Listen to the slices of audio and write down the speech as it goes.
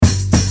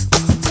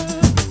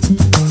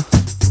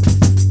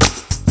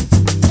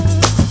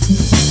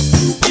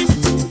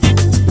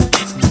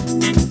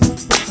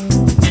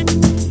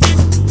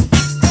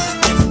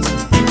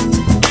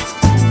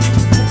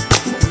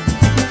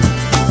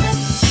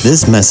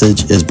This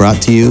message is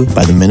brought to you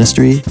by the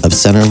ministry of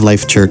Center of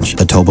Life Church,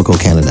 Etobicoke,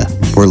 Canada,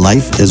 where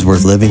life is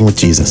worth living with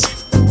Jesus.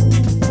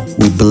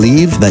 We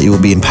believe that you will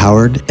be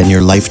empowered and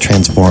your life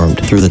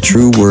transformed through the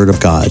true Word of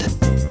God.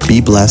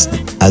 Be blessed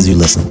as you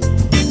listen.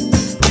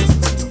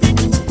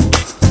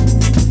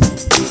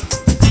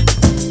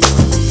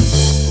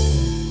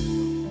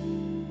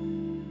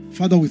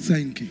 Father, we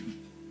thank you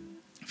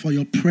for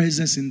your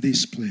presence in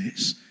this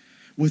place.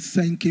 We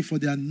thank you for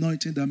the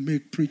anointing that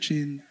makes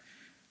preaching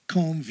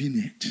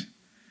convenient.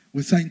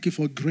 We thank you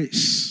for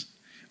grace.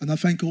 And I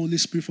thank you, Holy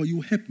Spirit, for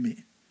you help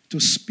me to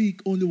speak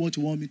only what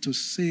you want me to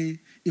say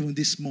even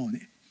this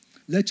morning.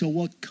 Let your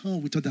word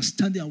come with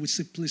understanding and with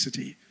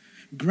simplicity.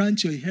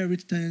 Grant your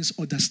inheritance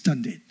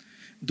understanding.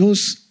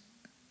 Those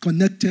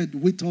connected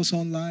with us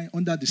online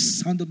under the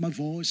sound of my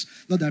voice,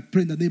 Lord, I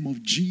pray in the name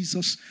of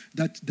Jesus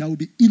that there will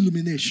be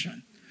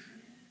illumination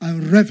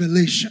and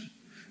revelation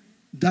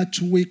that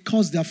will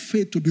cause their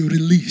faith to be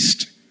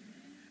released.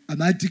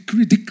 And I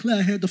declare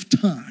ahead of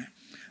time,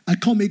 I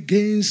come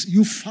against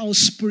you foul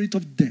spirit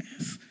of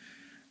death.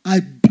 I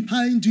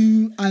bind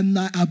you and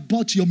I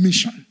abort your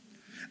mission.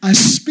 I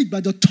speak by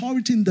the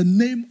authority in the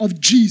name of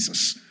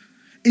Jesus.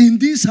 In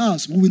this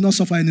house, we will not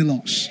suffer any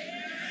loss.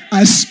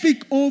 I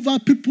speak over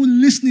people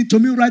listening to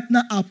me right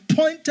now,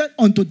 appointed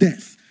unto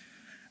death.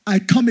 I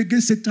come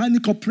against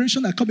satanic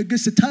operation. I come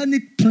against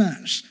satanic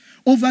plans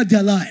over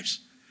their lives.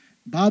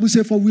 The Bible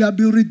says, for we have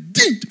been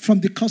redeemed from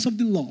the curse of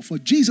the law. For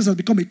Jesus has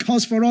become a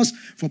curse for us.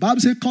 For the Bible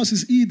says, curse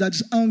is he that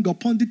is hung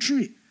upon the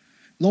tree.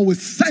 Lord, we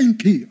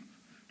thank you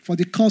for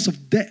the curse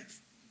of death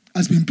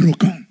has been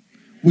broken.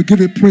 We give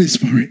you praise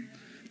for it.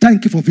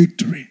 Thank you for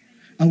victory.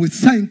 And we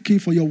thank you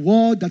for your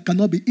word that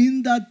cannot be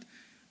hindered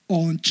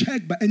or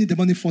unchecked by any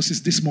demonic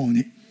forces this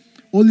morning.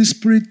 Holy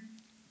Spirit,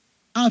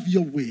 have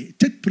your way.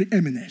 Take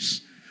preeminence.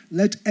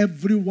 Let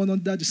everyone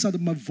under the sound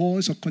of my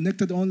voice or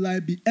connected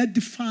online be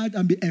edified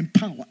and be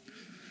empowered.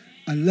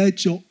 And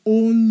let your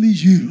only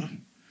you,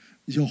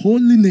 your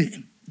holy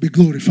name, be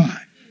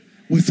glorified.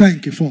 We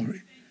thank you for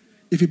it.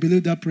 If you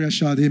believe that prayer,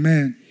 shout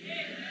amen.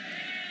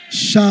 Amen.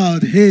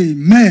 Shout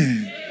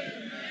amen.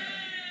 Amen.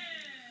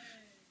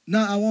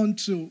 Now I want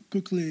to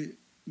quickly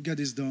get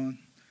this done.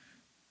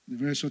 The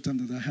very short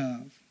time that I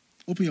have.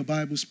 Open your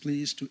Bibles,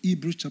 please, to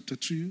Hebrews chapter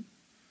 2.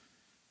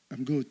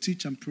 I'm going to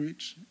teach and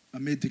preach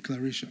and make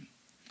declaration.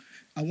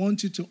 I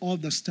want you to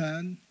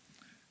understand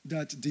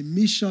that the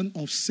mission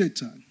of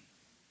Satan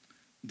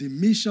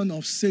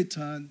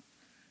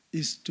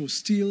is to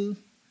steal,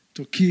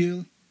 to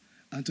kill,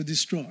 and to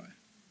destroy.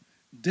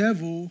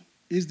 Devil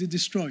is the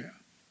destroyer.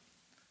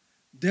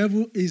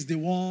 Devil is the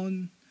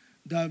one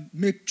that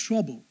makes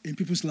trouble in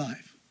people's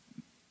life.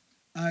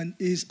 And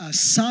his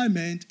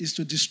assignment is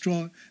to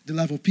destroy the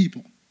life of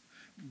people.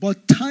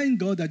 But thank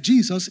God that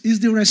Jesus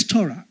is the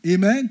restorer.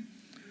 Amen?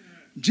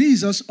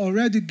 Jesus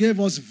already gave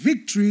us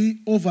victory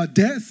over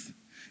death.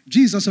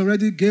 Jesus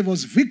already gave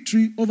us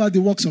victory over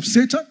the works of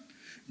Satan.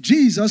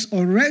 Jesus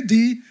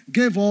already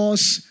gave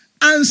us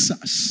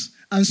answers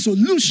and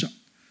solution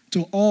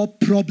to all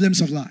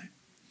problems of life.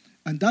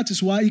 And that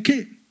is why he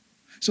came.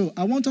 So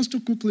I want us to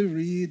quickly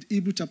read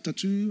Hebrews chapter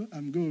 2.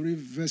 I'm going to read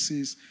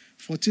verses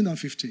 14 and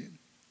 15.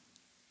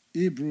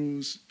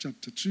 Hebrews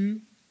chapter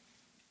 2.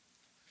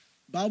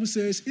 Bible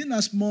says,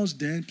 inasmuch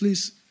then,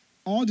 please,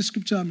 all the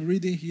scripture I'm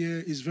reading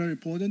here is very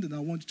important, and I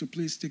want you to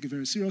please take it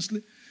very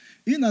seriously.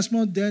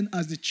 Inasmuch then,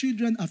 as the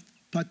children have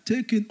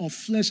partaken of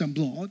flesh and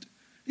blood,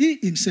 he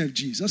himself,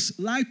 Jesus,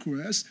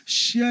 likewise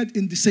shared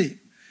in the same,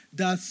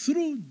 that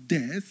through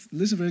death,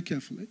 listen very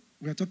carefully,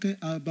 we are talking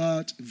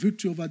about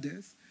victory over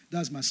death,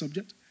 that's my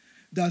subject,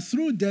 that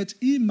through death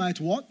he might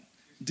what?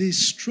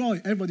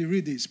 Destroy, everybody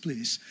read this,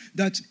 please,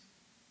 that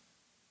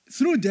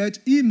through death,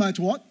 he might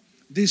what?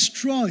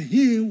 Destroy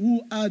him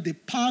who had the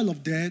power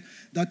of death,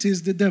 that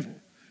is the devil.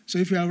 So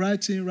if you are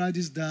writing, write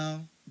this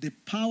down. The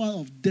power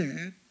of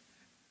death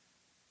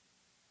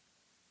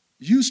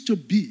used to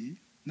be,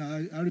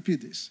 now I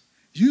repeat this,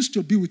 used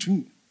to be with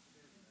who?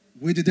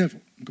 With the devil.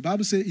 The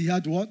Bible says he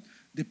had what?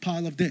 The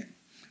power of death.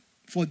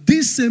 For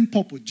this same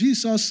purpose,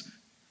 Jesus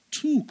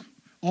took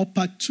or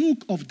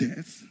partook of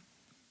death,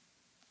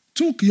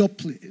 took your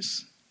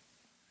place,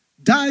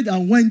 died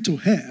and went to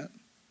hell,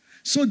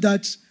 so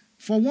that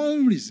for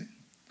one reason,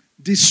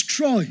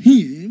 destroy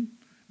him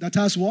that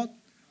has what?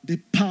 The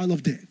power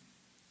of death.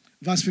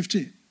 Verse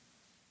 15.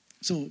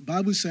 So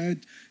Bible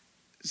said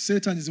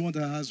Satan is the one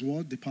that has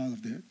what? The power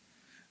of death.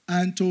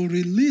 And to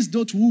release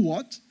those who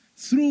what?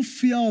 Through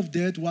fear of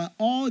death were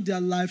all their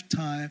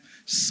lifetime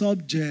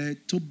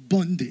subject to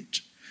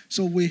bondage.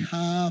 So we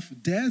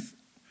have death.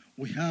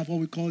 We have what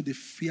we call the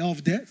fear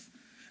of death.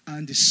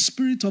 And the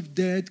spirit of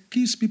death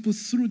keeps people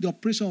through the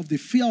operation of the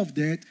fear of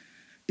death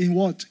in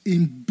what?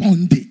 In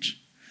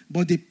bondage.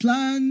 But the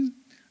plan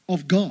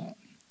of God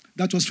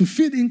that was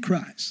fulfilled in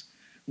Christ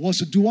was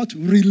to do what?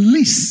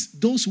 Release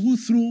those who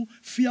through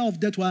fear of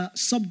death were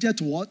subject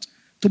to what?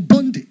 To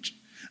bondage.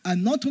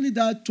 And not only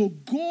that, to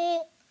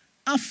go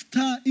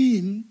after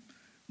him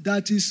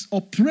that is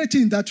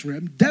operating in that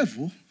realm,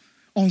 devil,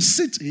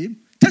 unseat him,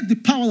 take the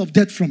power of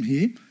death from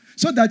him,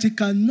 so that he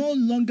can no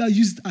longer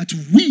use it at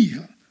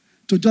will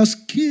to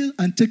just kill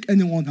and take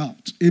anyone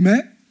out.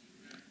 Amen?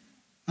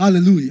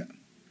 Hallelujah.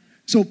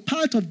 So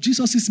part of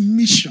Jesus'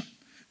 mission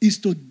is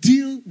to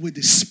deal with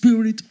the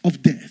spirit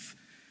of death,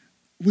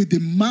 with the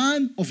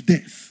man of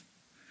death,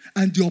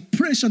 and the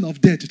oppression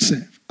of death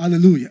itself.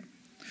 Hallelujah.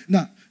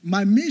 Now,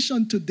 my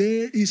mission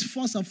today is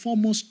first and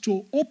foremost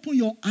to open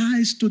your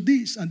eyes to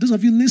this. And those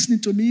of you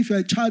listening to me, if you're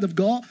a child of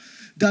God,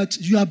 that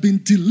you have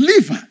been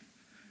delivered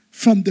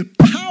from the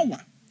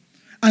power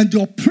and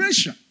the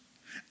oppression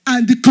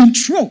and the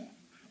control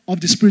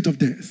of the spirit of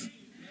death.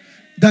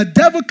 The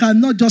devil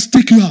cannot just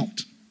take you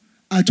out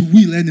at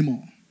will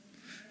anymore.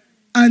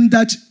 And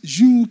that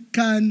you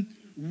can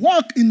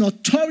walk in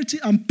authority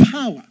and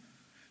power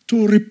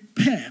to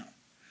repel,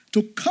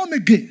 to come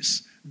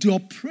against the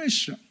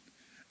oppression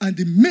and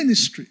the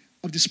ministry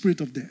of the spirit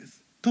of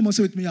death. Come on,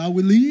 say with me, I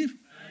will live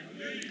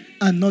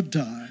and not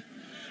die.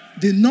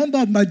 The number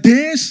of my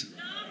days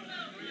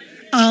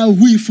I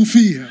will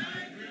fulfill.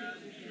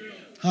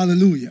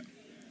 Hallelujah.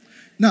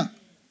 Now,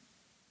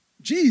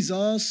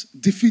 Jesus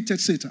defeated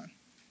Satan.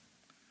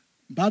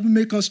 Bible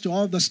makes us to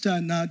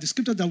understand now, the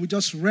scripture that we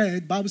just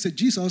read, Bible said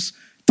Jesus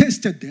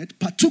tasted death,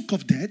 partook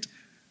of death,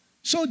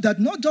 so that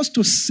not just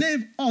to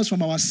save us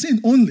from our sin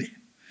only,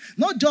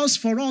 not just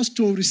for us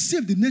to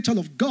receive the nature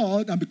of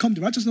God and become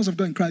the righteousness of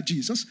God in Christ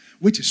Jesus,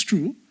 which is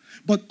true,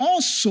 but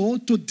also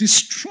to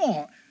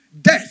destroy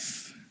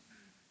death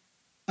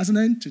as an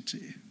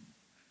entity.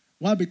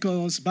 Why?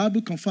 Because the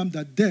Bible confirms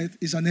that death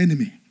is an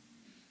enemy.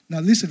 Now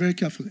listen very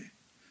carefully.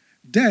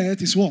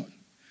 Death is what?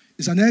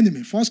 It's an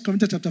enemy. 1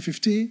 Corinthians chapter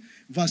 15,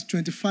 verse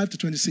 25 to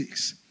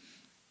 26.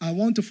 I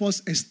want to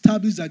first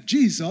establish that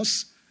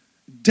Jesus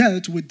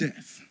dealt with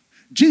death.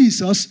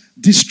 Jesus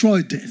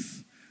destroyed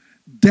death.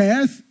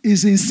 Death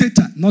is in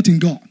Satan, not in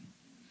God.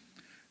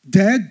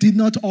 Death did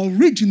not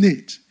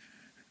originate,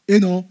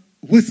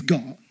 with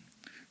God.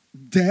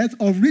 Death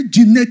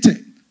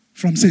originated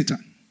from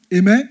Satan.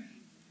 Amen?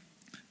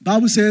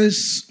 Bible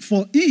says,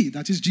 for he,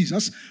 that is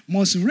Jesus,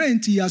 must reign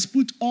till he has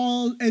put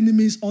all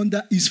enemies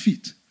under his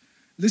feet.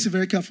 Listen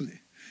very carefully.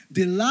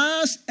 The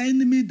last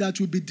enemy that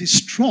will be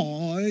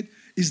destroyed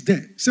is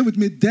death. Say with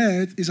me,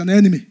 death is an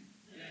enemy.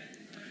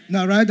 Yes.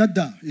 Now write that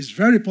down. It's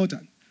very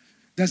important.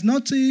 There's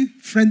nothing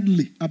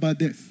friendly about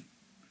death.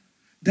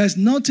 There's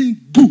nothing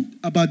good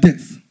about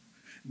death.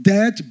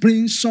 Death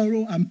brings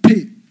sorrow and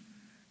pain.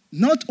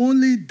 Not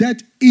only death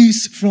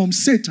is from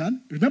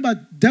Satan. Remember,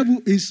 devil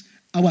is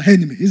our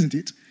enemy, isn't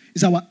it?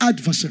 It's our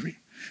adversary.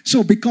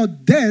 So because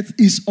death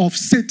is of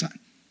Satan,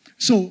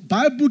 so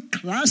Bible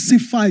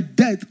classified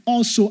death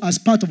also as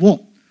part of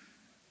what?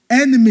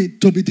 Enemy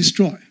to be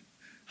destroyed.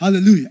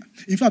 Hallelujah.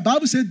 In fact,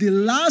 Bible said the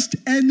last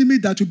enemy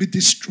that will be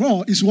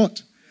destroyed is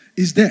what?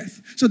 Is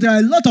death. So there are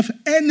a lot of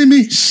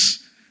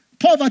enemies.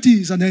 Poverty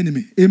is an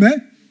enemy.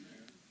 Amen?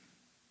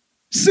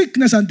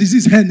 Sickness and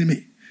disease,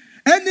 enemy.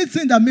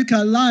 Anything that make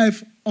our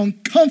life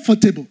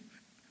uncomfortable,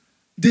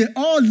 they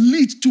all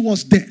lead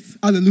towards death.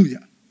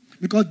 Hallelujah.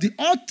 Because the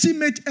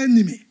ultimate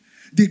enemy,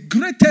 the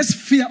greatest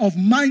fear of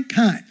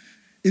mankind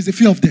is the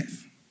fear of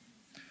death.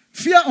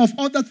 Fear of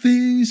other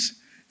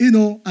things,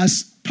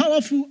 as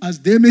powerful as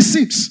they may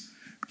seem.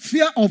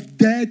 Fear of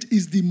death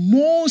is the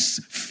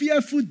most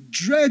fearful,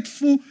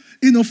 dreadful,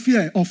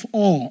 fear of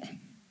all.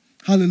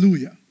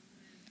 Hallelujah.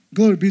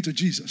 Glory be to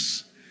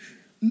Jesus.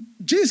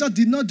 Jesus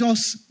did not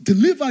just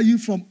deliver you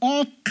from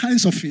all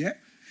kinds of fear.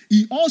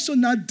 He also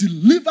now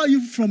deliver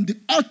you from the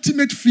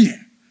ultimate fear,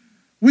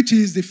 which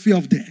is the fear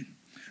of death.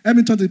 Let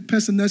me tell the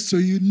person next to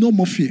you, no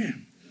more fear.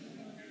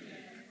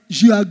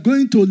 You are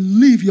going to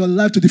live your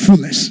life to the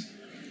fullest.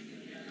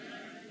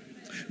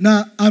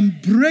 Now, I'm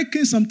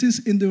breaking some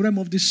things in the realm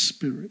of the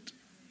spirit.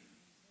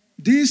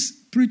 This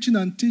preaching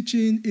and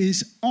teaching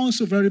is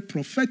also very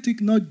prophetic,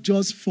 not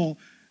just for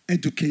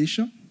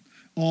education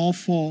or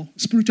for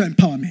spiritual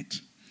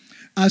empowerment.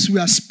 As we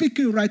are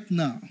speaking right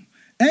now,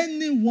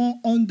 anyone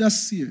under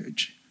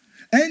siege,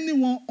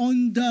 anyone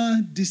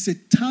under the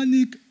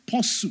satanic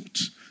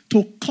pursuit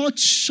to cut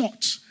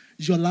short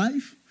your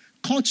life,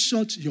 cut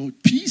short your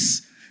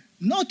peace.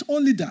 Not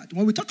only that,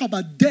 when we talk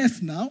about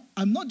death now,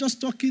 I'm not just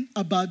talking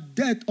about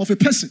death of a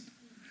person,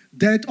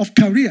 death of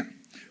career,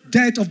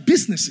 death of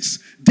businesses,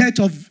 death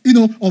of,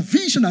 of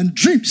vision and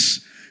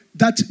dreams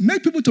that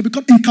make people to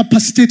become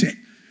incapacitated.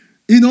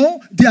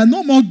 They are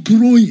no more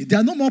growing, they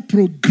are no more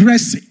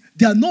progressing,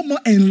 they are no more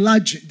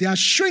enlarging, they are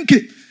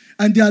shrinking,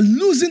 and they are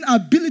losing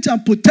ability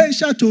and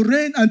potential to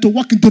reign and to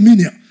walk in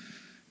dominion.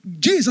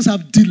 Jesus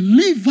has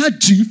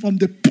delivered you from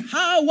the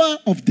power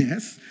of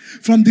death,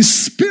 from the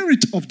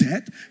spirit of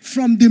death,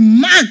 from the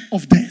man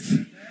of death,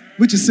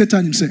 which is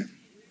Satan himself.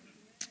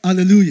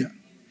 Hallelujah.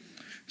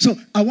 So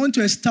I want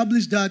to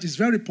establish that. It's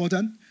very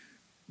important.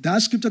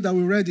 That scripture that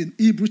we read in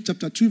Hebrews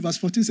chapter 2 verse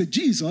 14 says,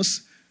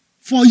 Jesus,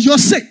 for your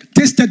sake,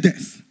 tasted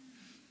death,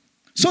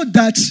 so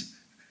that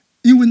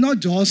he will not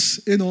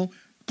just,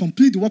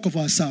 complete the work of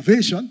our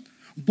salvation,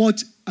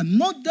 but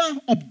another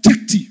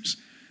objectives.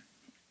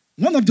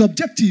 One of the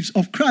objectives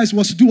of Christ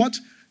was to do what?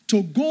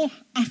 To go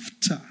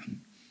after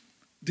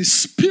the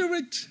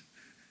spirit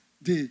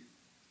the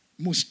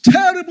most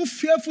terrible,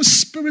 fearful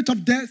spirit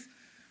of death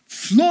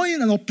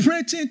flowing and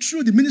operating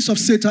through the ministry of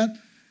Satan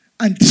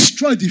and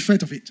destroy the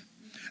effect of it.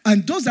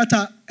 And those that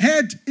are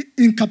held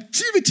in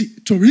captivity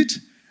to it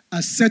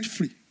are set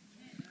free.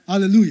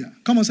 Hallelujah.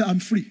 Come on, say, I'm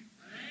free.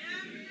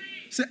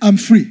 Say, I'm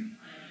free.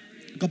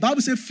 The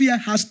Bible says fear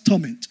has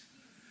torment.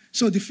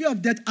 So the fear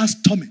of death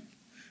has torment.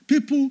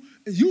 People,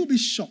 you'll be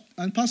shocked.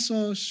 And Pastor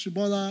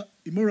Shibola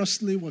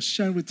humorously was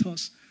sharing with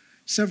us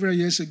several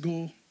years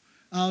ago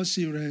how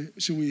she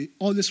will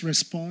always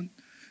respond,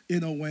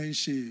 when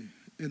she,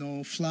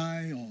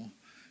 fly, or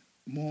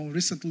more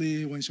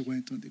recently when she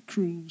went on the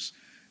cruise,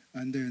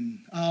 and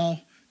then how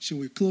she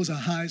will close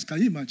her eyes. Can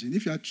you imagine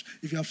if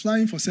you are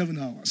flying for 7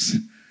 hours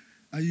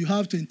and you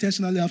have to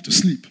intentionally have to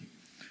sleep,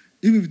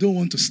 even if you don't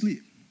want to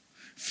sleep?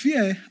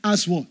 Fear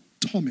has what?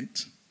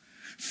 Torment.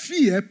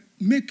 Fear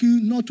make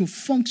you not to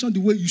function the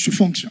way you should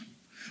function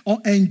or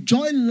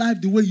enjoy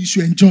life the way you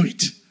should enjoy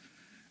it.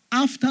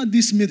 After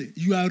this meeting,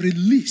 you are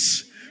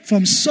released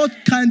from such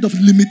kind of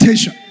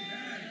limitation.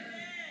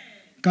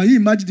 Can you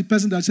imagine the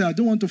person that said, I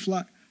don't want to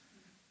fly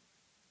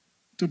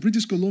to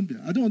British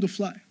Columbia. I don't want to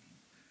fly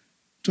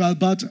to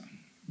Alberta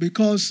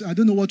because I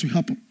don't know what will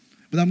happen.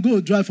 But I'm going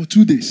to drive for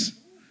 2 days.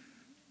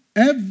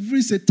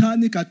 Every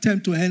satanic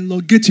attempt to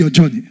elongate your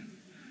journey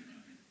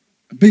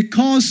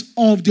because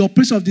of the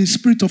operation of the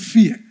spirit of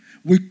fear,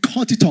 we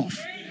cut it off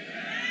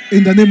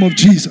in the name of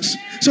Jesus.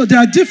 So there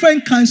are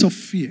different kinds of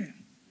fear.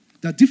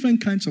 There are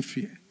different kinds of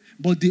fear.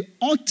 But the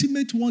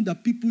ultimate one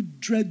that people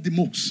dread the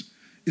most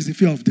is the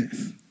fear of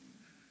death.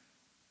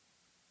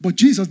 But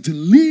Jesus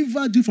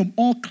delivered you from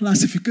all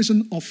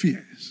classification of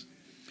fears.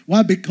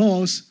 Why?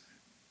 Because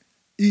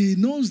he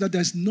knows that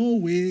there's no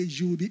way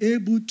you will be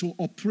able to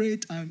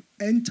operate and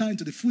enter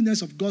into the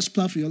fullness of God's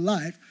plan for your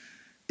life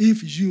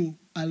if you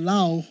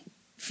allow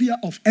fear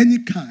of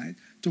any kind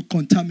to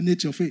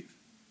contaminate your faith.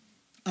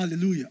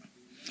 Hallelujah.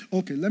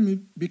 Okay, let me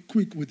be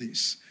quick with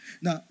this.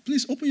 Now,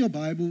 please open your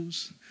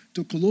Bibles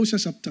to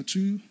Colossians chapter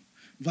 2,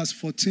 verse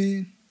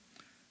 14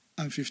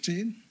 and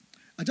 15.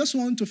 I just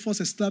want to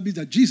first establish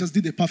that Jesus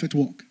did a perfect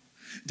work.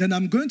 Then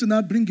I'm going to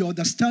now bring your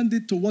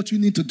understanding to what you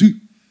need to do.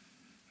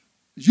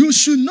 You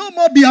should no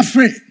more be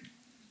afraid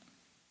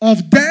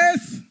of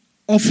death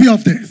or fear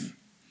of death.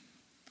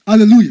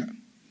 Hallelujah.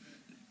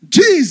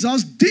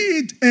 Jesus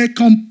did a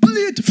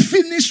complete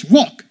finished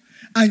work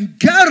and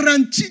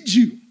guaranteed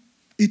you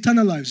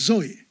eternal life,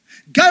 Zoe.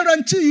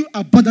 Guarantee you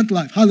abundant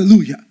life.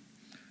 Hallelujah.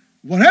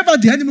 Whatever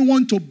the enemy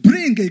want to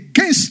bring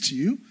against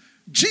you,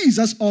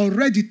 Jesus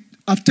already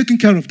have taken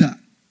care of that.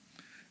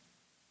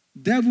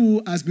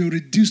 Devil has been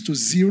reduced to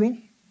zero.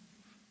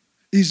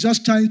 He's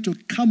just trying to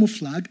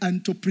camouflage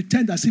and to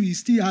pretend as if he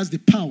still has the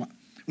power.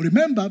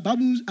 Remember,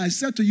 Bible, I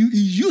said to you,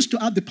 he used to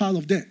have the power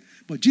of death,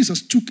 but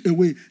Jesus took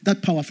away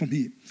that power from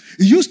him.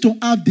 He used to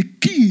have the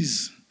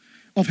keys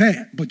of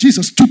hell, but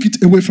Jesus took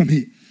it away from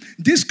him.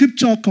 This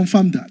scripture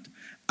confirmed that.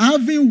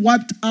 Having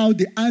wiped out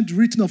the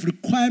handwritten of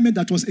requirement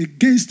that was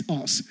against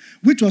us,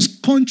 which was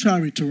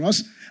contrary to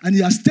us, and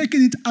he has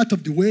taken it out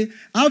of the way,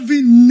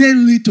 having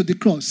nailed it to the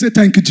cross. Say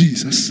thank you,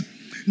 Jesus.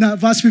 Now,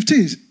 verse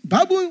 15,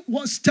 Bible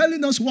was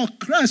telling us what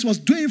Christ was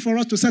doing for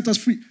us to set us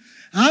free.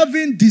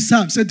 Having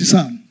disarmed, say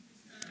disarmed,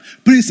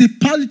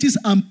 principalities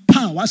and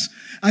powers,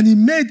 and he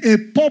made a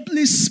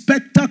public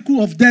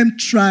spectacle of them,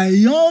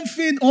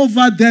 triumphing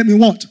over them in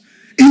what?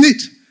 In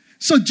it.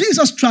 So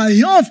Jesus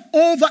triumphed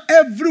over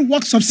every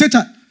works of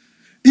Satan.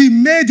 He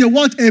made a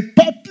what? A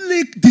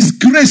public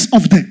disgrace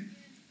of them.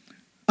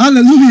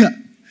 Hallelujah.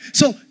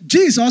 So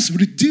Jesus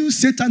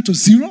reduced Satan to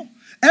zero.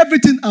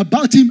 Everything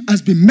about him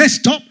has been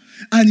messed up,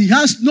 and he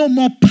has no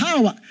more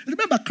power.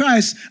 Remember,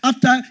 Christ,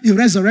 after he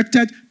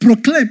resurrected,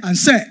 proclaimed and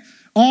said,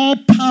 all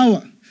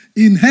power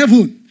in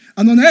heaven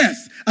and on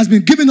earth has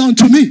been given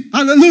unto me.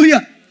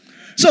 Hallelujah.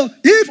 So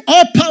if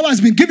all power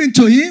has been given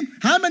to him,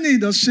 how many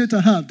does Satan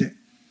have there?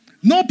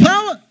 No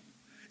power.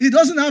 He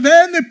doesn't have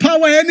any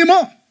power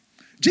anymore.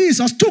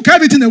 Jesus took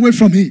everything away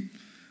from him.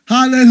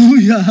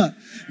 Hallelujah.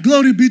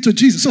 Glory be to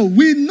Jesus. So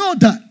we know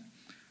that.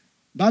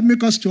 But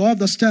make us to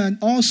understand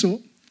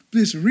also,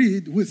 please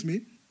read with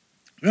me,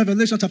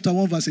 Revelation chapter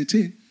 1 verse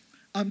 18.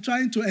 I'm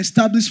trying to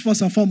establish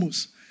first and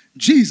foremost,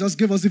 Jesus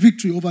gave us the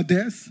victory over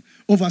death,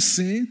 over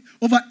sin,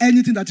 over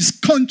anything that is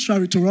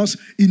contrary to us.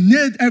 He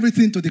nailed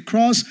everything to the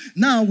cross.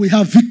 Now we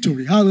have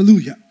victory.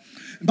 Hallelujah.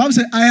 The Bible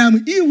says, I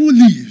am he who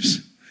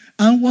lives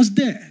and was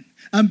dead.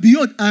 And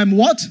behold, I am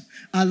what?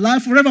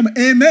 Alive forever.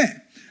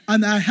 Amen.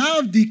 And I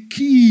have the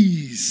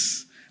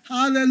keys.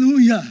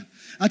 Hallelujah.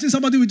 I think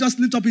somebody will just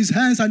lift up his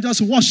hands and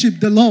just worship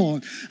the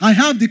Lord. I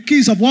have the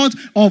keys of what?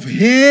 Of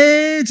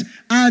hate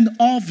and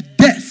of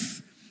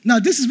death. Now,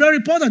 this is very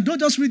important. Don't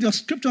just read your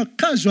scripture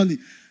casually.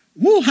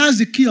 Who has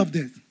the key of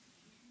death?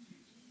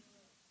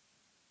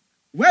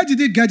 Where did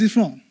he get it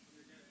from?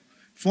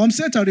 From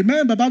Satan.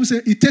 Remember, the Bible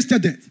says he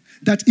tasted death,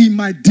 that he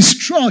might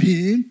destroy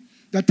him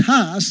that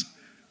has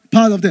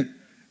power of death.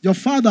 Your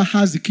father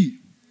has the key.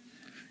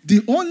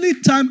 The only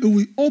time he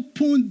will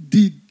open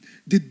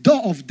the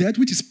door of death,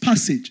 which is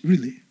passage,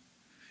 really,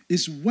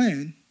 is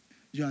when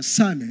your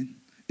assignment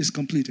is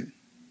completed.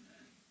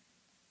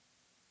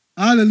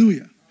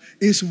 Hallelujah.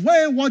 It's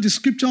when what the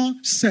scripture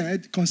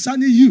said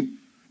concerning you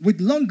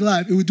with long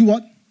life, it will do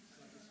what?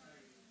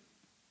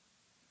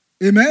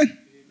 Amen?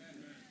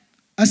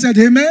 I said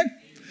amen?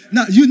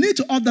 Now, you need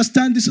to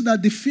understand this so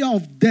that the fear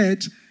of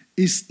death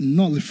is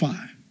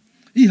nullified.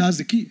 He has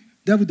the key.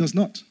 Devil does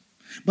not.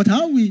 But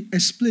how we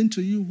explain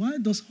to you, why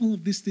does all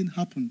of this thing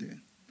happen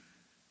then?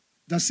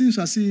 That seems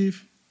as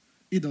if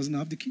he doesn't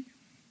have the key.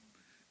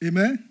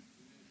 Amen?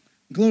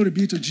 Glory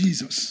be to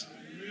Jesus.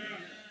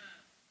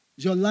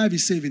 Your life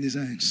is safe in his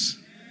hands.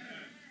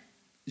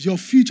 Your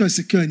future is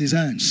secure in his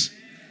hands.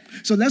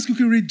 So let's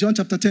quickly read John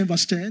chapter 10,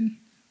 verse 10.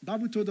 The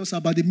Bible told us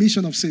about the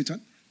mission of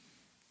Satan.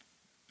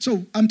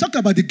 So I'm talking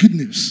about the good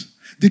news.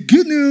 The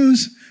good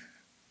news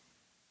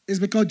is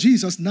because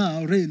Jesus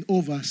now reigns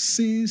over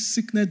sin,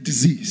 sickness,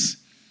 disease.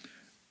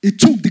 He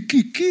took the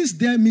key. Keys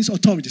there means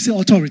authority. Say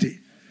authority.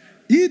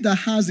 He that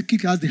has the key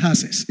has the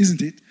access,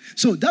 isn't it?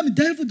 So that the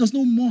devil does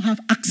no more have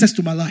access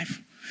to my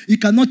life. He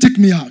cannot take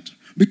me out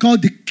because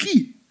the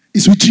key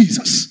is with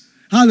Jesus.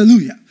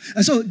 Hallelujah.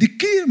 And so the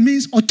key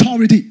means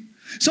authority.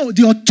 So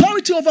the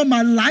authority over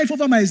my life,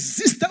 over my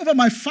existence, over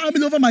my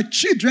family, over my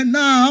children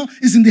now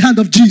is in the hand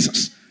of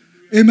Jesus.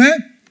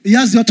 Amen. He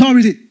has the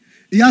authority.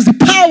 He has the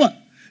power.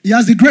 He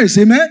has the grace.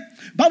 Amen.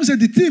 Bible said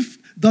the thief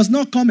does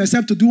not come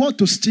except to do what?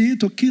 To steal,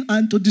 to kill,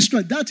 and to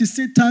destroy. That is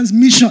Satan's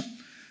mission.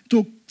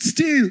 To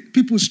steal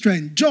people's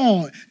strength,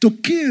 joy, to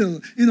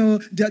kill,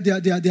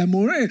 their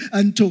morale,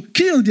 and to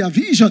kill their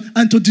vision,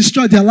 and to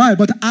destroy their life.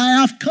 But I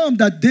have come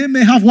that they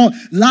may have what?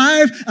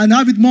 Life, and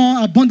have it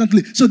more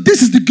abundantly. So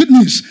this is the good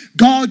news.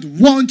 God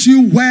wants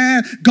you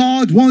well.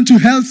 God wants you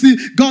healthy.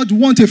 God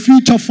wants a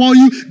future for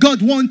you.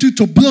 God wants you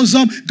to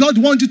blossom. God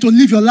wants you to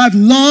live your life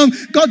long.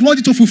 God wants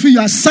you to fulfill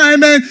your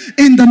assignment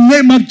in the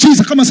name of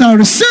Jesus. Come and say, I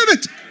receive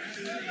it.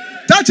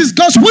 That is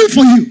God's will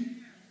for you.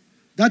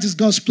 That is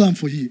God's plan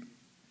for you.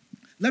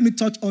 Let me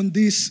touch on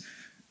this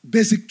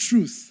basic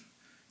truth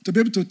to be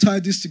able to tie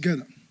this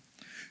together.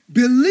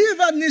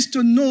 Believer needs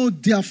to know,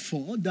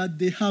 therefore, that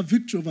they have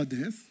victory over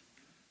death.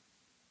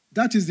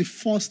 That is the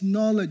first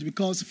knowledge,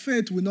 because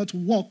faith will not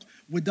walk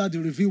without the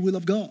revealed will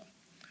of God.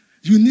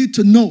 You need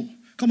to know.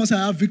 Come on, say,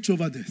 I have victory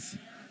over death.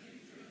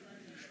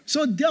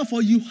 So,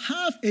 therefore, you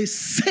have a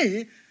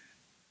say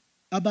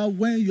about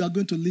when you are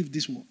going to leave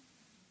this world.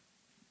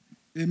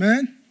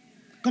 Amen?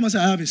 Come on, say,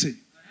 I have a say.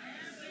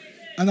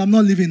 And I'm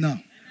not leaving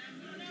now.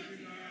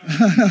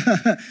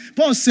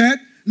 Paul said,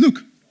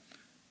 look,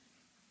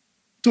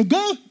 to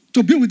go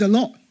to be with the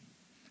Lord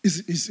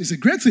is a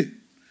great thing.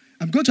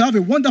 I'm going to have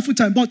a wonderful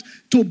time, but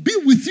to be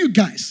with you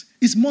guys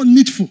is more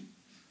needful.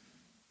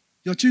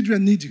 Your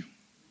children need you.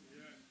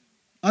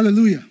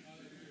 Hallelujah.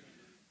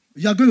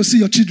 You are going to see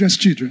your children's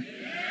children.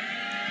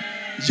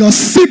 Your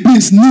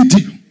siblings need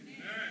you.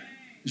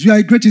 You are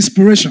a great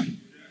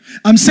inspiration.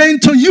 I'm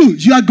saying to you,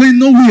 you are going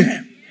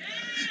nowhere.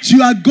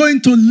 You are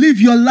going to live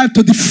your life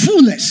to the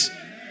fullest.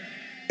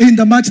 In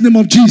the mighty name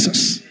of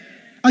Jesus.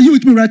 Are you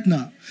with me right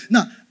now?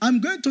 Now, I'm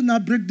going to now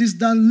break this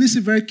down.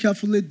 Listen very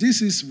carefully.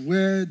 This is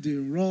where the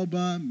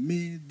rubber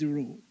meets the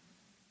road.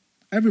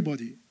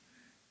 Everybody,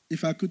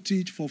 if I could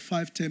teach for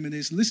 5-10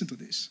 minutes, listen to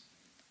this.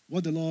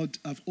 What the Lord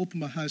have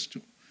opened my eyes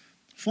to.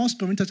 1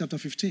 Corinthians chapter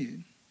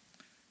 15.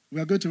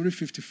 We are going to read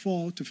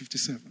 54 to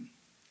 57.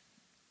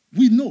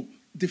 We know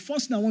the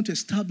first thing I want to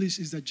establish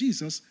is that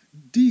Jesus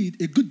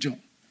did a good job.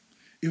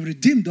 He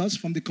redeemed us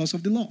from the curse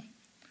of the law.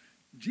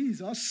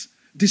 Jesus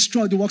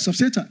destroyed the works of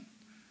Satan,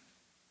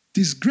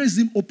 disgraced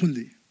him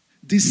openly,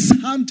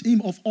 disarmed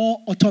him of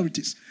all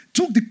authorities,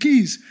 took the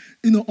keys,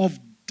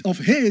 of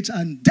hate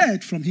and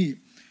death from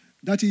him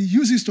that he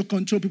uses to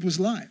control people's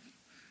life.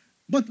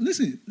 But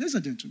listen, ladies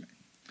and gentlemen,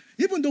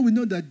 even though we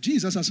know that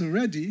Jesus has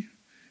already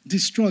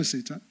destroyed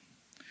Satan,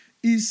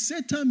 is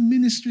Satan's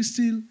ministry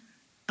still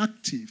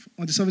active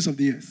on the surface of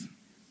the earth?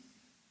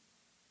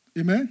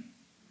 Amen?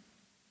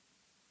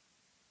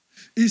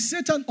 Is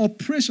Satan's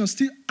operation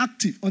still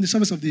active on the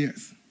surface of the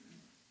earth?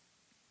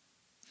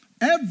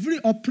 Every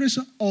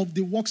operation of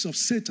the works of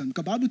Satan,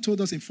 because the Bible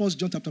told us in 1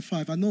 John chapter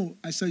 5, I know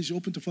I said you should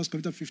open to 1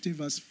 Corinthians 15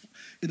 verse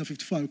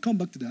 55. We'll come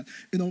back to that.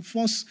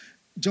 1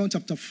 John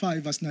chapter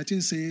 5 verse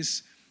 19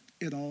 says,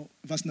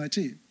 verse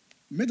 19,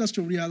 made us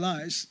to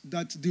realize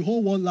that the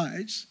whole world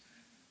lies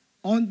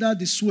under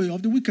the sway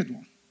of the wicked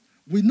one.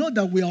 We know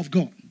that we are of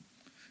God.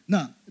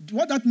 Now,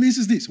 what that means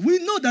is this. We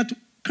know that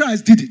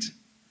Christ did it.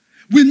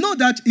 We know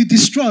that he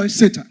destroyed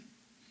Satan.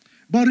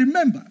 But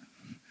remember,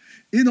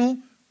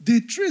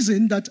 the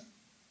treason that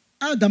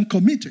Adam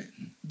committed,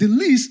 the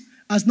list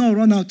has not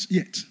run out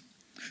yet.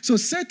 So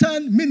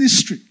Satan's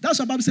ministry, that's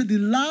what the Bible said, the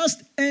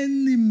last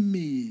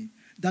enemy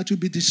that will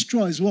be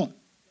destroyed is what?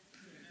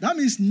 That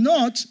means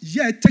not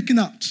yet taken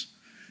out.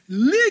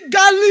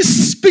 Legally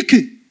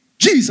speaking,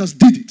 Jesus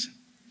did it.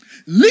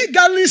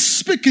 Legally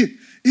speaking,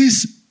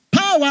 his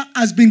power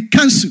has been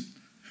cancelled.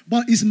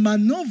 But his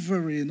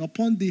maneuvering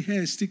upon the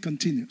hair still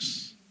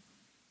continues.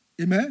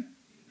 Amen?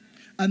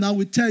 And I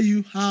will tell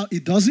you how he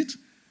does it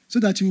so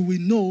that you will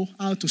know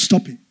how to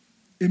stop him.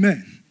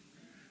 Amen?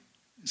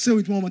 Say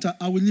with me one more time,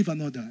 I will live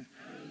and not die.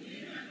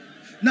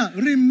 Now,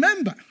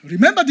 remember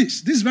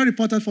this. This is very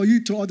important for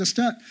you to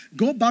understand.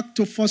 Go back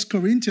to 1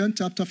 Corinthians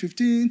chapter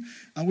 15,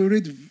 and we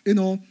read,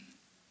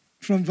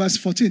 from verse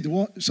 14.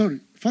 1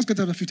 Corinthians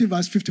chapter 15,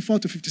 verse 54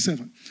 to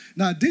 57.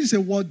 Now, this is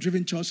a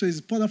word-driven church, so it's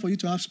important for you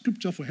to have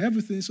scripture for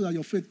everything so that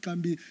your faith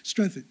can be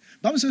strengthened.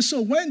 The Bible says,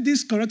 so when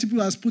this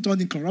corruptible has put on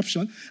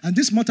incorruption, and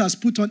this mortal has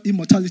put on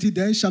immortality,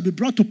 then shall be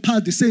brought to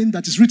pass the saying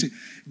that is written.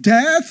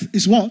 Death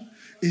is what?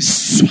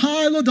 Is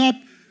swallowed up.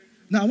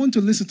 Now, I want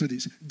to listen to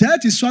this.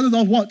 Death is swallowed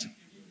up what?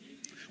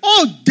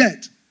 Oh,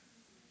 death,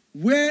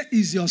 where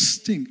is your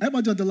sting?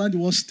 Everybody underline the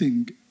word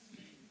sting.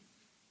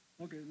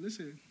 Okay,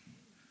 listen.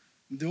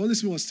 The Holy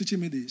Spirit was teaching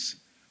me this.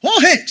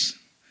 Oh, hate,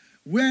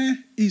 where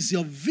is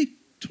your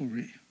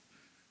victory?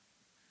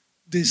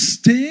 The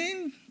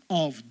sting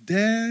of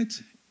death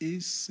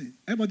is sin.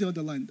 Everybody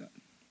underline that.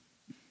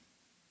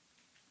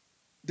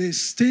 The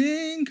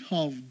sting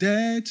of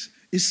death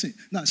is sin.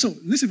 Now, so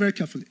listen very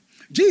carefully.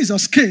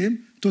 Jesus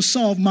came to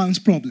solve man's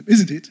problem,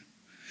 isn't it?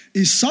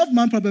 He solved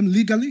man's problem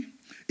legally.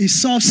 He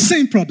solved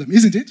sin problem,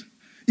 isn't it?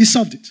 He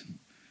solved it.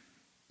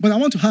 But I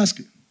want to ask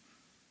you,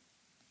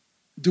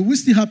 do we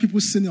still have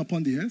people sinning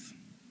upon the earth?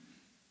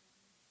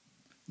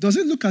 Does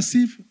it look as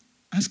if,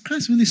 has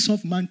Christ really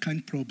solved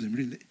mankind's problem,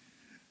 really?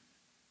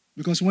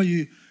 Because when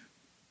you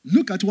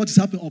look at what is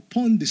happening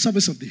upon the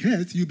surface of the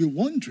earth, you'll be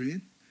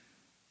wondering,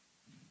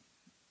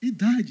 he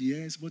died,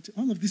 yes, but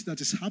all of this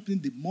that is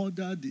happening, the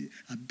murder, the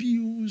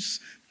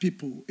abuse,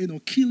 people,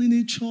 killing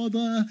each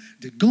other,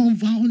 the gun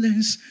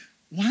violence,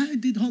 why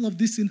did all of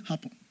this thing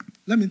happen?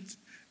 Let me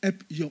help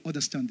your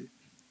understanding.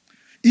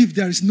 If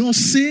there is no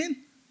sin,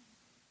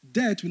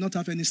 death will not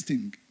have any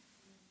sting.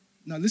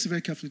 Now listen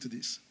very carefully to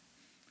this.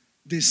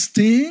 The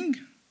sting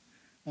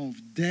of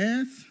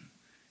death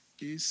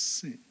is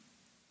sin.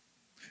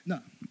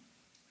 Now,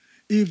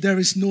 if there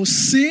is no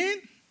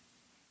sin,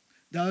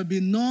 there will be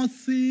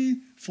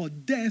nothing for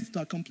death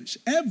to accomplish.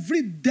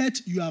 Every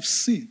death you have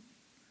seen,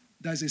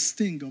 there is a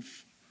sting of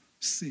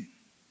sin.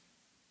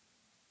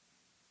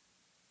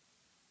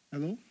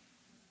 Hello?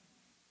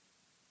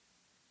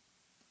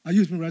 Are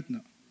you with me right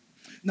now?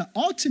 Now,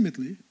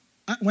 ultimately,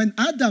 when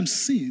Adam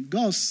sinned,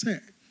 God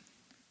said,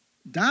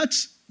 that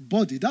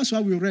body, that's why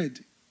we read,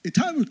 a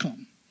time will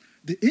come,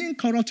 the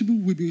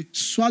incorruptible will be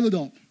swallowed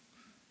up.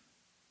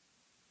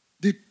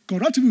 The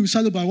corruptible will be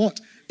swallowed by what?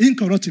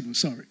 Incorruptible,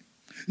 sorry.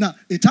 Now,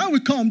 a time will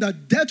come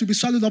that death will be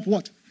swallowed up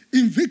what?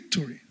 In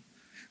victory.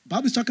 The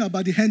Bible is talking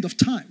about the end of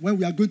time, when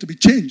we are going to be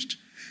changed.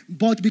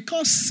 But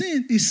because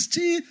sin is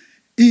still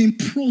in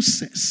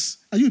process.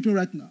 Are you with me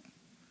right now?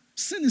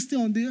 Sin is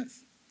still on the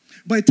earth.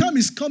 But a time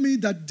is coming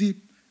that the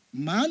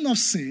man of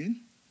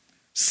sin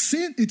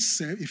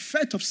itself,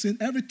 effect of sin,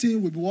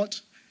 everything will be what?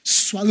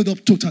 Swallowed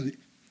up totally.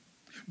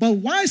 But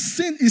while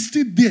sin is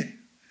still there,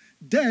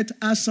 death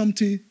has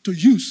something to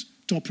use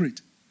to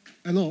operate.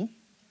 Hello?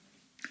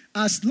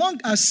 As long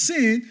as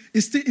sin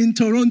is still in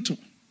Toronto,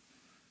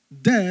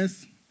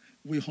 death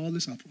will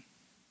always happen.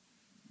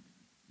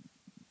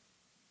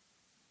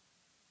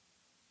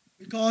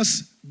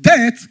 Because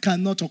death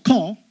cannot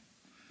occur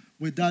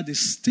without the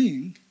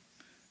sting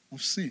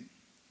of sin.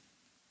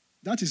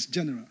 That is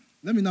general.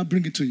 Let me now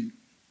bring it to you.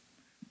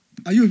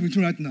 Are you with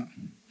me right now?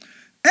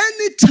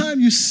 Anytime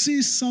you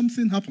see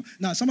something happen.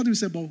 Now, somebody will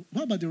say, but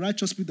what about the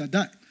righteous people that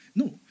died?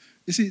 No.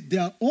 You see,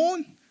 their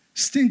own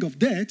sting of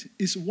death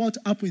is what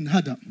happened in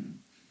Adam.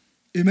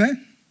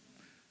 Amen?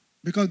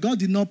 Because God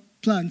did not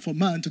plan for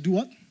man to do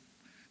what?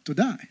 To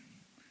die.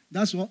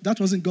 That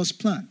wasn't God's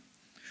plan.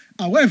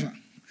 However,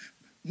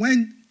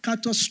 when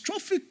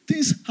catastrophic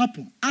things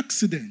happen,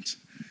 accident,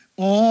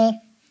 or,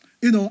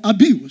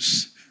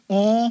 abuse,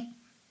 or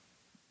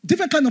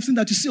different kind of thing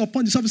that you see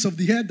upon the surface of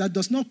the earth that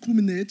does not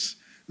culminate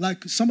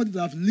like somebody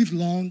that have lived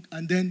long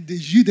and then they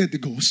yielded the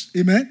ghost,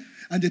 amen,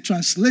 and they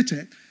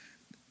translated,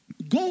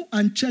 go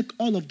and check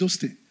all of those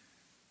things.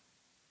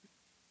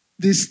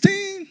 The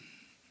sting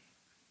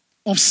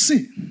of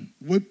sin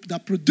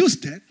that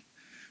produced death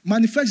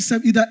manifests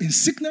itself either in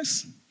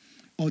sickness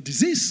or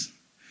disease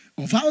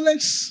or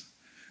violence,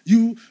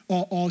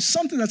 or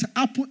something that's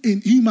happened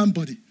in human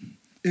body.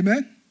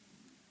 Amen?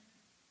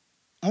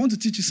 I want to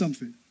teach you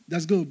something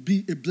that's going to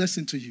be a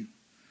blessing to you.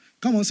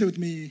 Come on, say with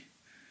me,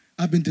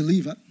 I've been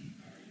delivered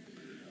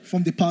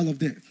from the power of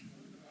death.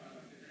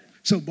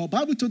 So, but the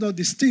Bible told us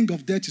the sting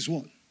of death is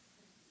what?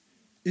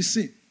 It's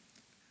sin.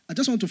 I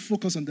just want to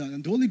focus on that.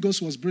 And the Holy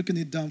Ghost was breaking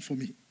it down for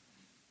me.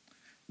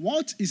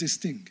 What is a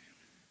sting?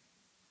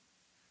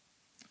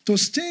 To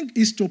sting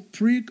is to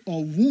prick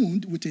or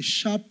wound with a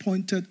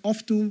sharp-pointed,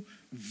 often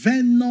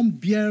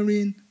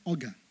venom-bearing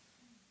organ.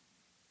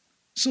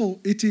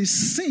 So it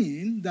is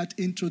sin that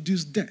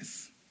introduced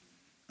death.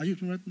 Are you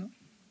with me right now?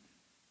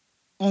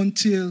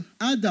 Until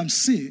Adam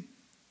sinned,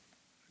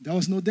 there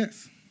was no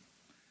death.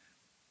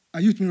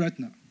 Are you with me right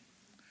now?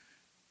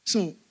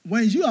 So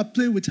when you are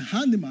playing with an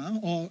animal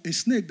or a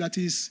snake that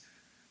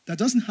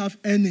doesn't have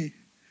any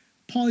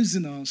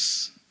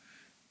poisonous,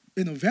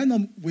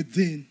 venom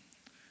within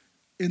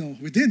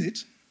it,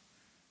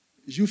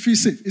 you feel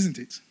safe, isn't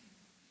it?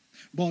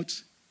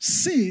 But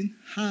sin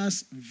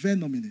has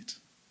venom in it.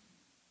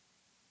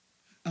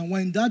 And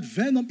when that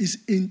venom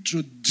is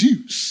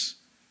introduced,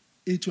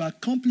 it will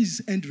accomplish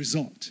its end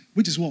result,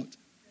 which is what?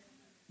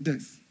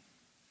 Death.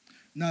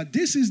 Now,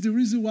 this is the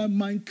reason why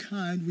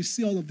mankind, we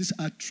see all of these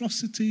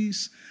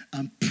atrocities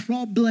and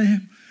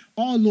problems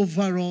all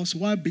over us.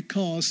 Why?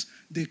 Because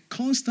they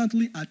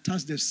constantly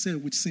attach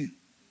themselves with sin.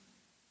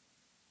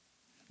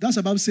 That's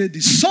about to say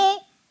the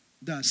soul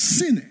that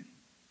sinning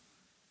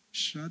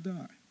shall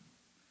die.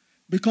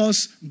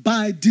 Because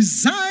by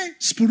design,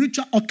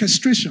 spiritual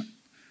orchestration,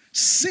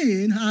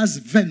 sin has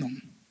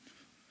venom.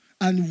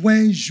 And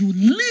when you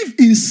live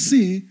in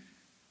sin,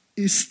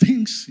 it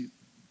stings you.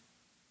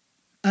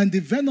 And the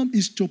venom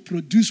is to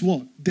produce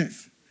what?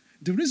 Death.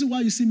 The reason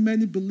why you see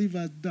many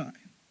believers die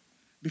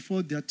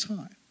before their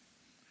time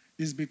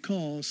is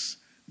because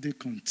they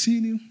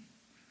continue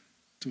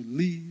to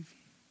live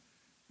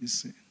in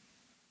sin.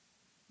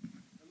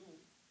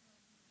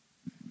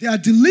 They are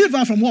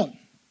delivered from what?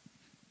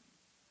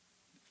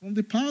 From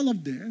the power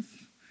of death.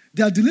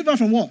 They are delivered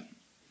from what?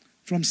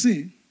 From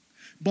sin.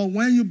 But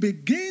when you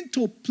begin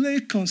to play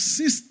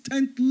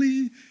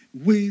consistently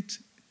with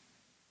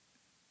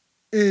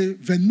a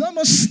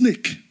venomous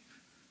snake,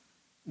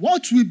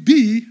 what will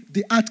be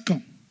the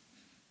outcome?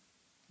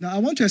 Now, I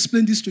want to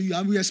explain this to you,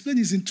 and we explain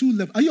this in two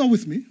levels. Are you all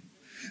with me?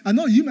 I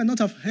know you may not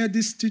have heard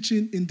this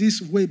teaching in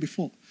this way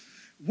before.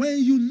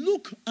 When you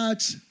look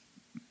at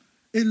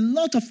a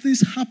lot of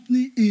things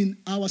happening in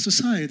our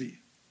society,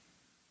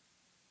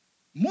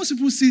 most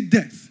people see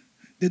death.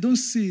 They don't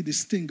see the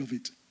sting of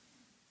it.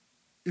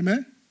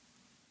 Amen?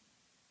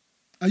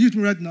 Are you with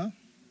me right now?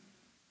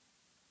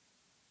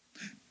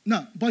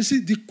 Now, but you see,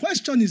 the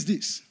question is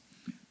this.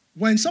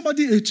 When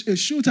somebody, a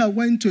shooter,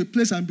 went to a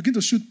place and began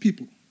to shoot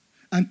people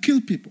and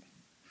kill people,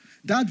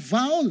 that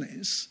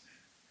violence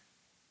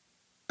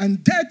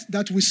and death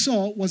that we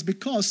saw was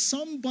because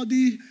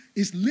somebody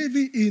is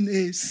living in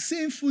a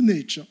sinful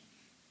nature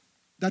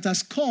that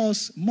has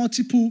caused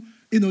multiple,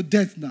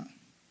 death now.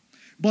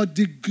 But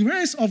the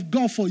grace of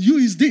God for you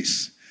is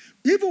this.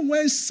 Even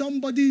when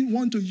somebody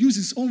wants to use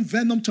his own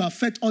venom to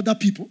affect other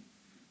people,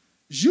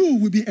 you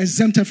will be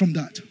exempted from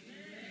that.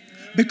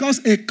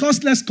 Because a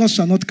costless cause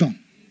shall not come.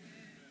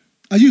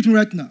 Are you with me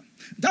right now?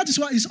 That is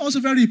why it's also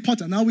very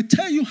important. Now, we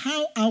tell you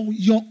how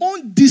your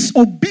own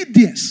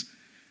disobedience,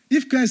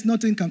 if Christ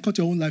nothing, can cut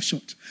your own life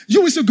short.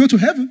 You will still go to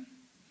heaven.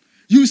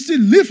 You will still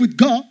live with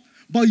God.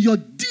 But your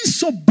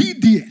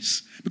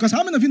disobedience, because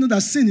how many of you know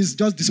that sin is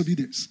just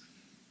disobedience?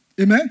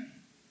 Amen?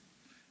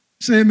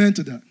 Say amen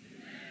to that.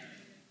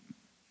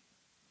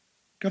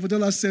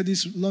 Cavadola said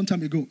this a long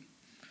time ago.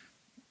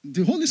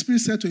 The Holy Spirit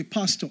said to a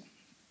pastor,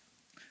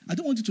 I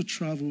don't want you to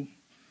travel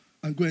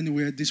and go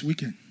anywhere this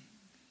weekend.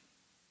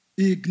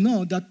 He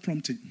ignored that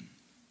prompting.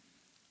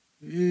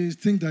 He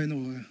think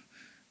that,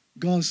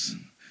 God's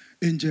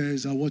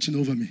angels are watching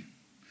over me.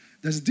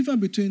 There's a difference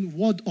between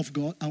word of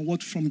God and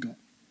word from God.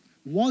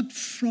 Word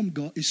from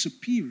God is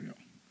superior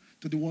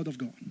to the word of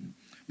God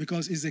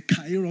because it's a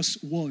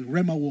kairos word,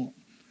 rhema word.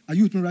 Are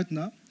you with me right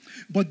now?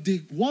 But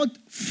the word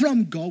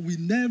from God will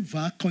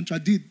never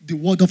contradict the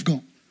word of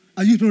God.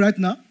 Are you with me right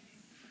now?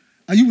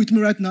 Are you with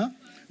me right now?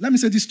 Let me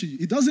say this to you.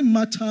 It doesn't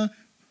matter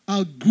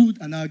how good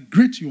and how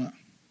great you are.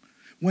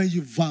 When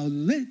you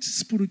violate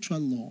spiritual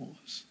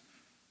laws,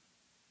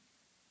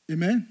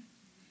 amen,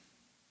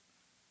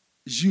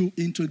 you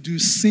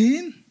introduce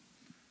sin,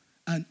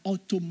 and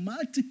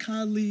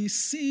automatically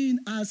sin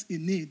has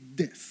innate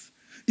death.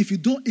 If you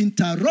don't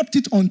interrupt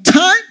it on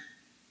time,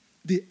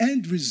 the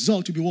end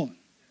result will be what?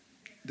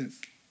 Death.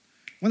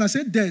 When I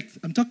say death,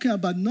 I'm talking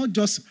about not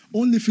just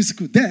only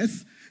physical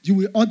death. You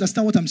will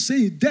understand what I'm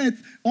saying. Death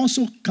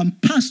also can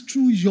pass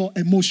through your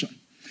emotion.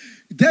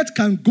 Death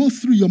can go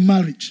through your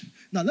marriage.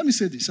 Now, let me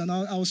say this, and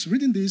I was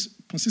reading this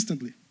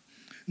consistently.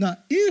 Now,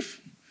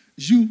 if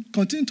you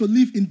continue to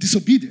live in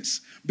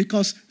disobedience,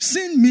 because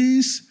sin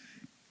means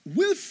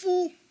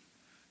willful,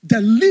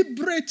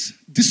 deliberate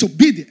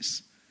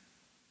disobedience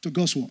to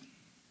God's word.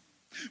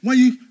 When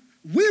you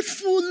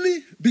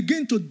willfully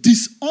begin to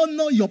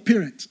dishonor your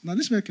parents. Now,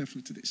 listen very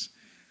carefully to this.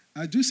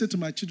 I do say to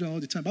my children all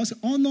the time, I say,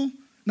 honor.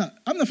 Now,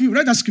 how many of you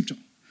read that scripture?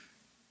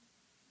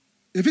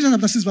 Ephesians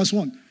chapter 6, verse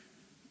 1.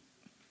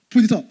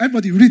 Put it up.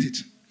 Everybody read it.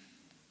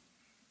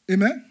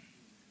 Amen?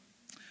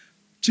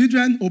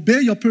 Children,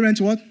 obey your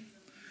parents what?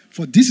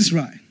 For this is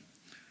right.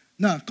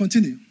 Now,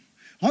 continue.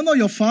 Honor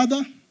your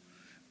father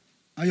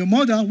and your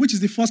mother, which is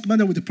the first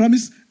commandment with the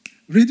promise.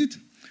 Read it.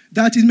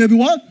 That it may be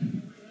what?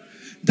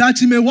 That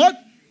it may what?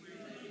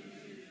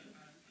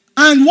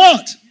 And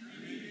what?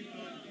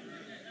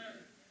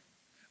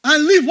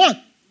 And live what?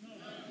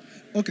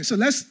 Okay, so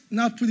let's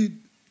now put it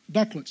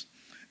backwards.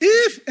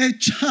 If a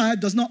child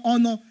does not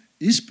honor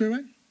his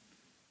parent,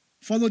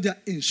 follow their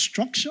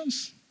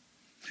instructions,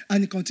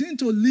 and continue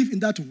to live in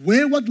that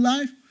wayward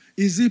life,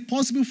 is it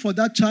possible for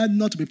that child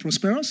not to be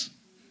prosperous?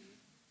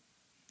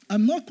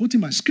 I'm not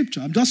quoting my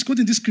scripture. I'm just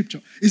quoting this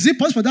scripture. Is it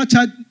possible for that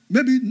child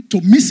maybe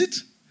to miss it?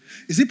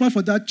 Is it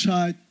possible for that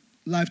child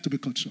life to be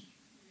cut short?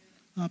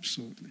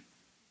 Absolutely.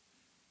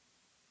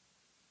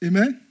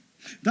 Amen?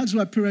 That's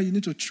why, parents, you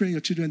need to train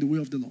your children in the way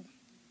of the Lord.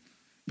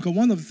 Because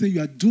one of the things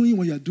you are doing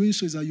when you are doing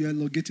so is that you are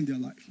elongating their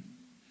life.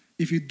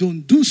 If you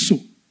don't do so,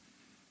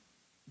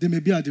 they may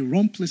be at the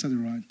wrong place at the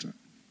right time.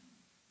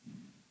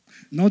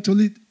 Not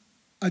only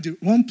at the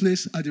wrong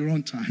place at the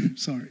wrong time,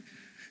 sorry.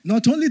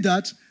 Not only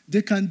that,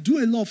 they can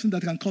do a lot of things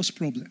that can cause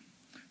problem.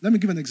 Let me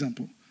give an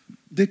example.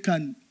 They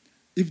can,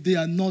 if they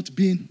are not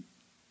being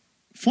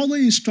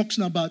following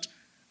instruction about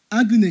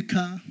handling a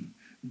car,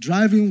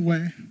 driving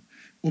well,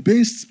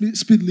 obeying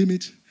speed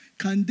limit,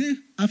 can they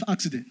have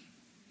accident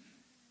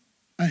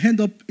and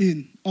end up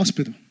in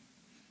hospital?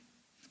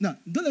 Now,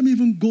 don't let me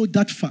even go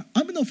that far.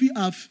 How many of you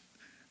have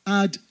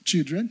had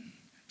children,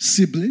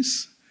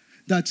 siblings,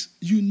 that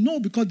you know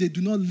because they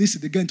do not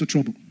listen, they get into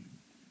trouble?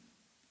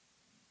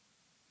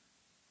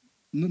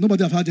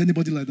 Nobody have had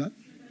anybody like that?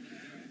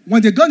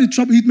 When they got in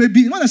trouble, it may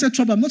be, when I say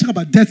trouble, I'm not talking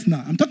about death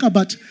now. I'm talking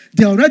about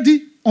they're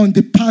already on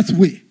the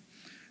pathway.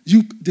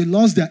 They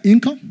lost their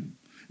income.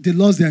 They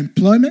lost their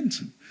employment.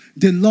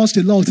 They lost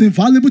a lot of things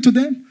valuable to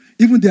them,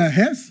 even their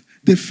health.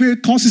 They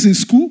failed courses in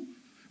school,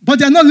 but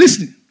they are not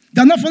listening.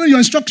 They are not following your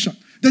instruction.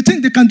 They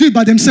think they can do it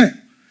by themselves.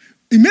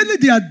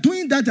 Immediately they are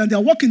doing that and they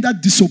are walking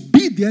that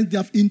disobedience, they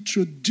have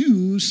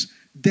introduced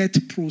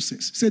death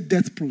process. Say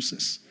death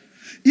process.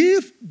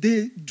 If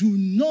they do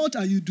not,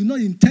 and you do not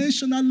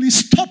intentionally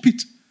stop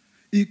it,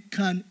 it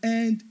can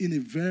end in a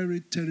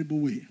very terrible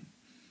way.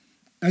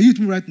 Are you with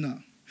me right now?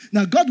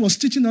 Now, God was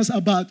teaching us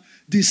about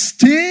the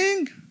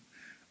sting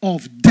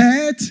of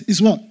death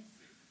is what?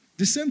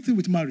 The same thing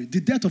with marriage,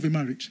 the death of a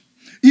marriage.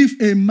 If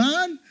a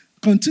man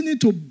continue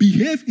to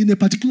behave in a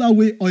particular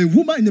way or a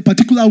woman in a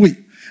particular way,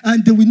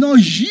 and they will not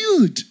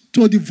yield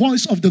to the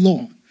voice of the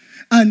Lord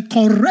and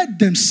correct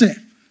themselves,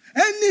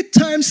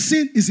 anytime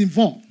sin is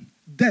involved,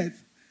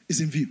 death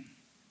is in view.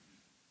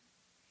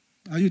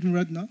 Are you with me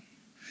right now?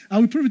 I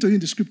will prove it to you in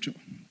the scripture.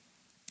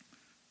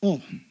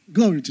 Oh,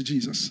 glory to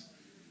Jesus.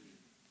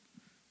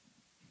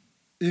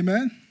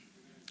 Amen.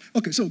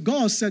 Okay, so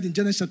God said in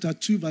Genesis chapter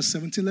 2, verse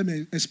 17, let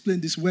me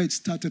explain this where it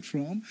started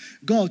from.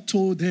 God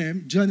told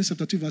them, Genesis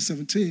chapter 2, verse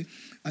 17,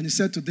 and he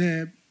said to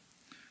them,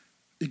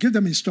 he gave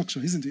them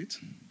instruction, isn't it?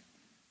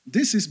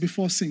 This is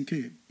before sin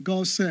came.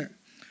 God said,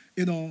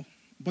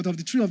 but of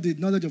the tree of the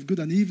knowledge of good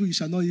and evil you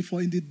shall not eat,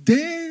 for in the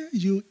day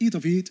you eat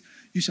of it,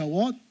 you shall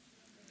what?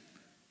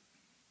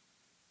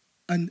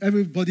 And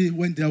everybody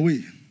went their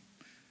way.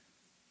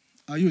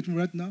 Are you with me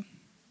right now?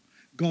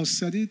 God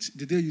said it,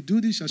 the day you do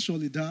this, you shall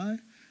surely die.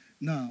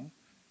 Now,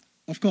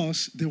 of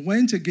course, they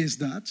went against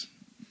that.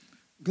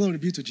 Glory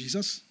be to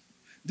Jesus.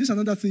 This is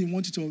another thing I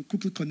want you to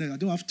quickly connect. I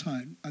don't have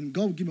time, and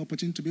God will give me an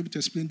opportunity to be able to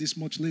explain this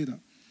much later.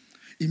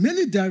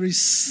 Immediately there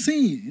is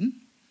sin,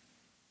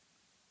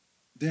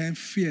 then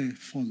fear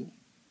follow.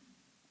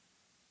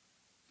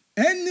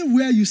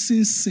 Anywhere you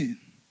see sin,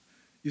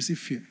 you see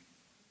fear.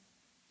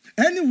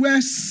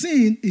 Anywhere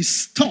sin is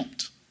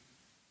stopped,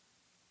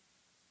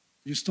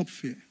 you stop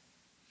fear.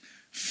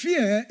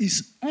 Fear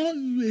is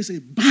always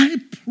a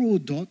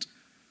byproduct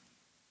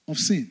of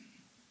sin.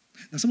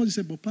 Now somebody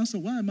said, but Pastor,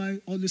 why am I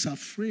always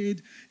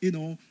afraid,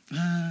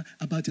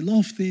 about a lot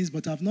of things,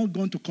 but I've not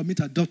gone to commit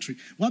adultery?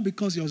 Why?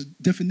 Because your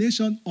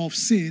definition of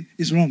sin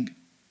is wrong.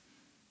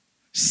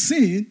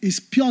 Sin is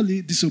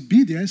purely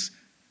disobedience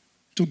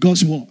to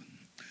God's word.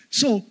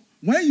 So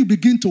when you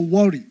begin to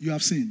worry, you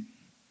have sinned.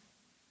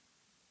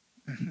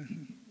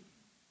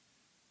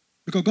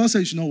 Because God said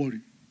you should not worry.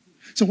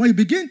 So when you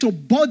begin to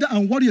bother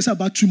and worry yourself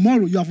about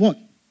tomorrow, you have what?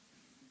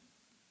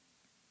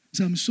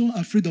 So I'm so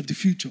afraid of the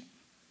future.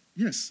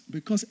 Yes,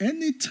 because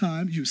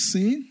anytime you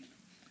sin,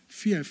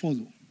 fear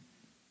follow.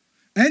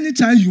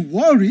 Anytime you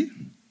worry,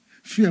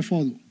 fear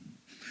follow.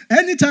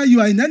 Anytime you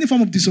are in any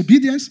form of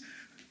disobedience,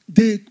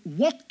 they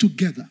work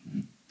together.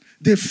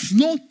 They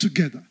flow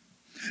together.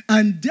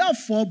 And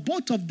therefore,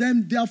 both of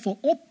them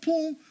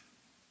open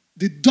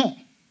the door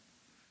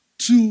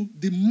to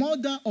the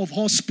mother of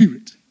all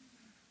spirit,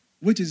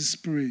 which is the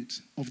spirit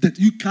of death.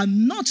 You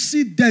cannot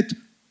see death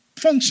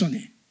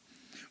functioning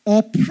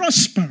or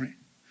prospering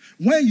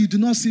when you do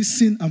not see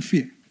sin and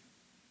fear.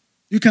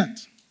 You can't.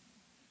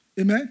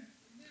 Amen?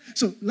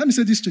 So let me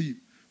say this to you.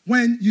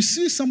 When you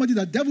see somebody,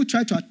 the devil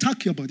try to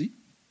attack your body,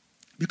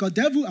 because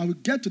devil, I will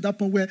get to that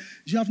point where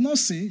you have not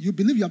sinned, you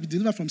believe you have been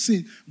delivered from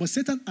sin, but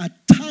Satan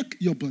attack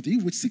your body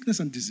with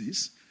sickness and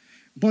disease.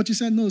 But you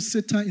said, no,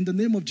 Satan, in the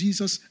name of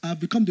Jesus, I have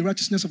become the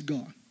righteousness of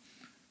God.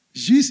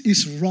 This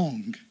is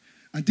wrong.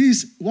 And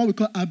this is what we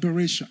call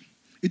aberration.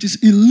 It is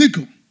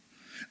illegal.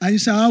 And you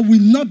say, I will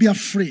not be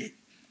afraid.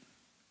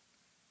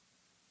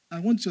 I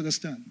want you to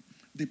understand,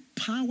 the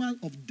power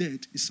of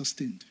death is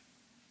sustained.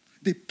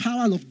 The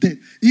power of death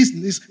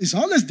is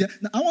always there.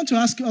 Now, I want to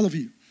ask all of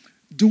you,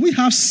 do we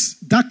have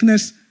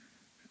darkness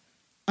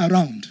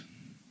around?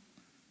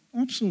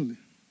 Absolutely.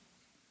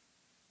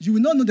 You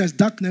will not know there's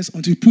darkness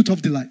until you put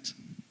off the light.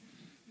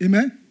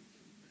 Amen?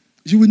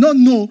 You will not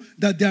know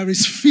that there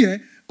is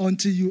fear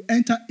until you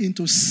enter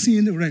into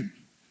sin realm.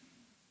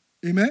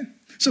 Amen?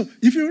 So,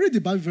 if you read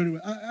the Bible very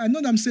well, I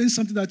know that I'm saying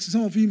something that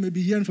some of you may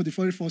be hearing for the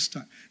very first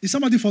time. Is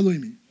somebody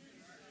following me?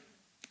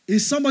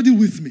 Is somebody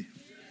with me?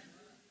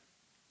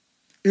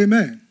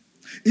 Amen.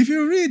 If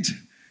you read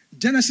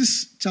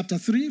Genesis chapter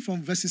 3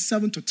 from verses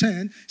 7 to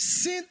 10,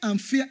 sin and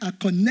fear are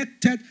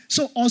connected,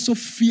 so also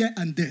fear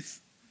and death.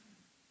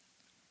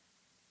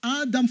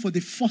 Adam, for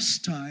the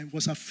first time,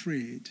 was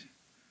afraid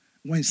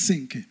when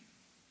sin came.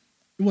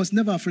 He was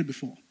never afraid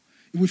before.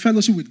 He will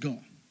fellowship with God.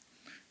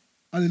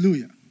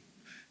 Hallelujah.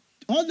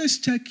 Always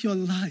check your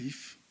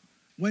life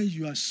when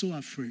you are so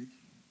afraid.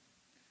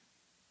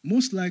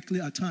 Most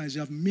likely, at times,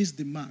 you have missed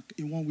the mark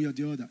in one way or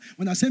the other.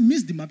 When I say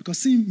miss the mark, because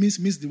sin means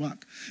miss the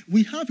mark.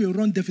 We have a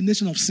wrong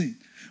definition of sin.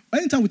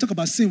 Anytime we talk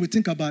about sin, we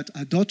think about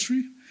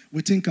adultery.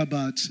 We think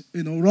about,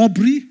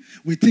 robbery.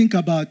 We think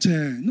about,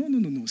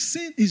 no.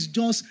 Sin is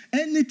just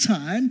any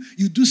time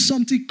you do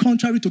something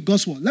contrary to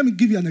God's word. Let me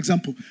give you an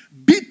example.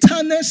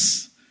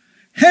 Bitterness,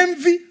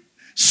 envy,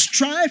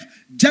 strife,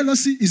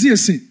 jealousy. Is it a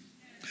sin?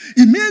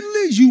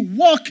 Immediately you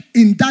walk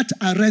in that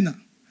arena,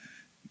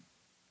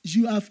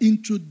 you have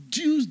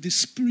introduced the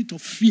spirit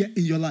of fear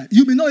in your life.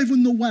 You may not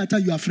even know why at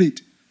time you are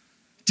afraid.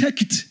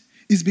 Take it.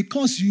 It's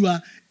because you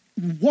are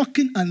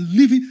walking and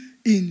living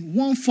in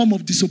one form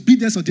of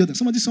disobedience or the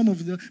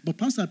other. But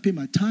Pastor, I pay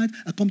my tithe,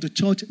 I come to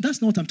church.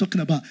 That's not what I'm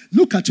talking about.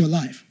 Look at your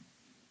life.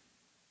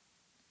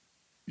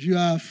 You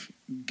have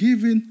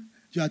given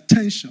your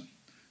attention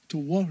to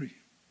worry.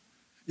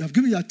 You have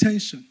given your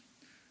attention,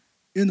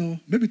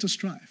 maybe to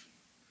strive.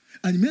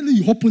 And immediately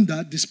you open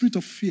that, the spirit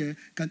of fear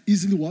can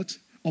easily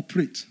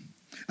operate.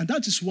 And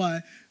that is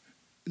why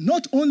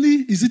not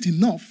only is it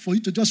enough for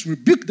you to just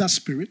rebuke that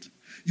spirit,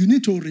 you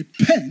need to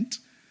repent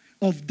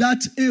of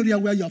that area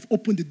where you have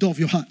opened the door of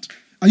your heart.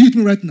 Are you with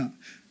me right now?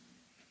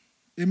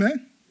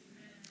 Amen?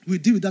 We'll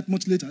deal with that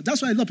much later.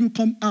 That's why a lot of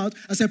people come out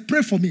and say,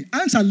 pray for me.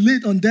 Hands are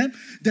laid on them.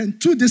 Then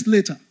 2 days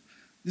later,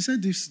 they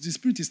said the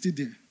spirit is still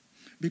there.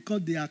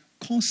 Because they are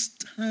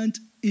constant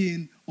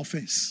in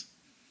offense.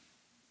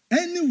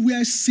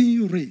 Anywhere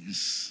sin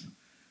reigns,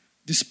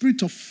 the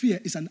spirit of fear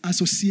is in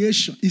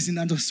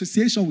an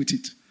association with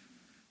it.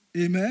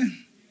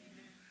 Amen?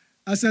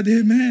 I said,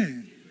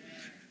 amen.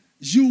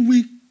 You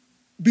will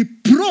be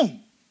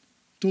prone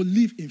to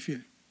live in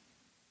fear.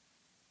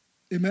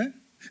 Amen?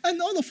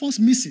 And all of us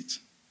miss it.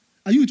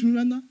 Are you with me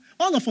right now?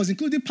 All of us,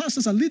 including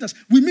pastors and leaders,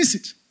 we miss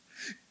it.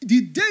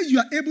 The day you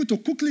are able to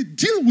quickly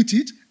deal with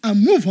it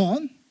and move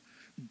on,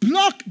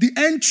 block the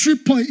entry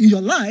point in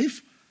your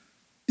life,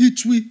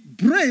 it will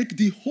break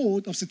the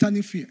hold of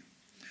satanic fear.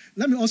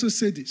 Let me also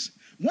say this.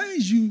 When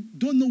you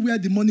don't know where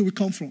the money will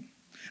come from,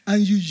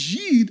 and you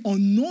yield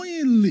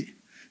unknowingly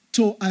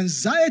to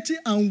anxiety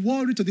and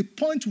worry to the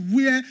point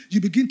where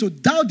you begin to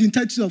doubt the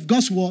integrity of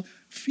God's word,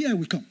 fear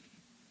will come.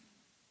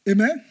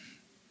 Amen?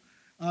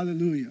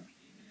 Hallelujah.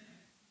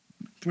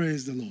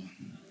 Praise the Lord.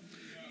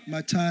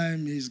 My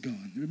time is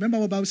gone. Remember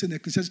what the Bible said in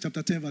Ecclesiastes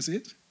chapter 10, verse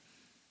 8? The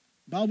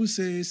Bible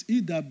says,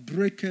 he that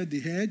breaketh the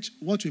hedge,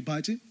 what will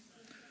bite it?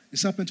 The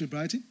serpent will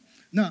bite it.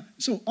 Now,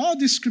 so all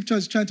this scripture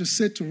is trying to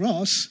say to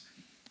us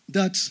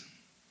that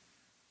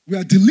we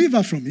are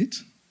delivered from it,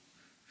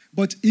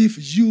 but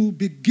if you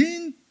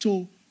begin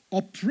to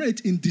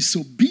operate in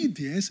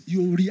disobedience,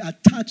 you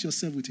reattach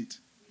yourself with it.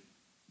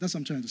 That's what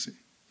I'm trying to say.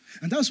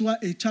 And that's why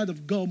a child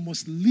of God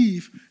must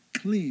live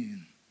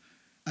clean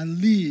and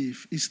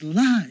live his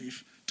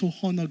life to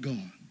honor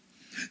God.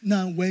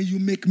 Now, when you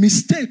make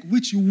mistake,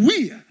 which you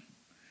will,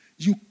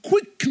 you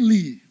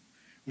quickly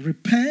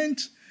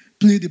repent,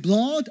 plead the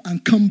blood,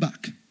 and come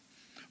back.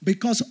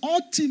 Because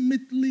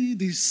ultimately,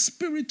 the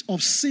spirit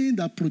of sin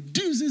that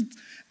produces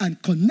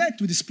and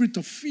connects with the spirit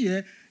of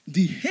fear,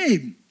 the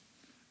aim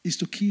is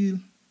to kill,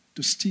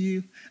 to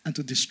steal, and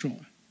to destroy.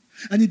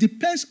 And it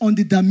depends on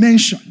the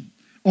dimension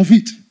of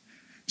it.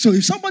 So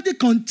if somebody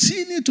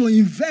continues to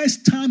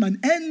invest time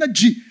and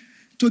energy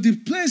to the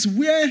place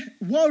where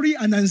worry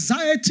and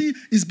anxiety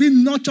is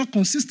being nurtured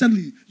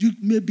consistently, you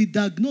may be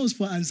diagnosed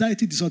for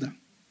anxiety disorder.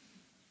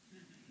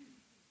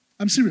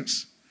 I'm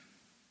serious.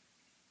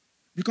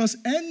 Because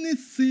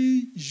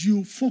anything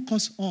you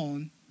focus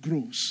on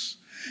grows.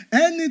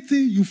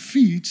 Anything you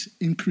feed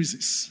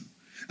increases.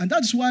 And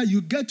that's why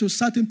you get to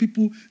certain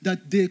people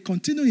that they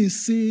continue in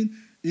sin.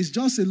 It's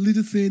just a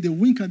little thing. They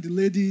wink at the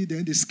lady,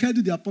 then they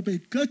schedule their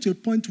appointment. It gets to a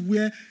point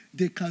where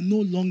they can no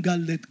longer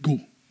let go.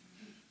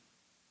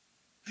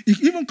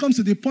 It even comes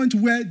to the point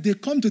where they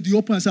come to the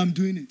open and say, I'm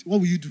doing it. What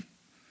will you do?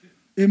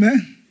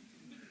 Amen?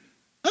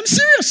 I'm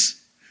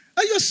serious.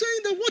 And you're saying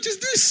that, what is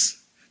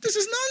this? This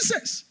is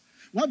nonsense.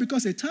 Well,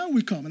 because a time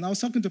will come, and I was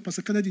talking to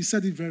Pastor Kennedy, he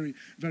said it very,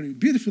 very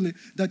beautifully,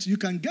 that you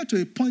can get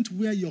to a point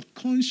where your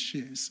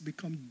conscience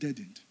becomes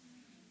deadened.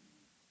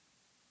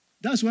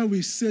 That's why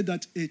we say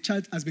that a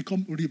child has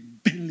become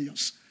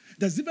rebellious.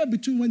 There's a difference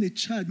between when a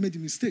child made a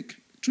mistake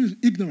through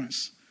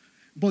ignorance,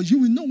 but you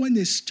will know when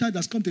a child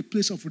has come to a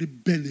place of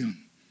rebellion.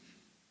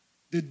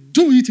 They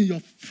do it in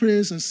your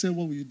praise and say,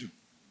 what will you do?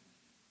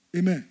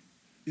 Amen.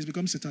 It's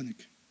become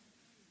satanic.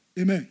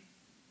 Amen.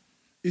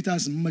 It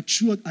has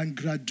matured and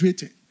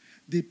graduated.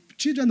 The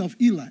children of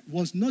Eli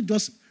was not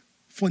just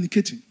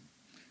fornicating.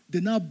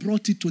 They now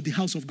brought it to the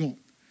house of God.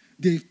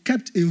 They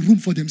kept a room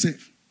for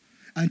themselves.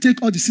 and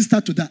take all the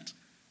sisters to that.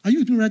 Are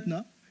you doing right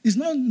now? It's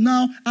not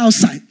now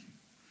outside.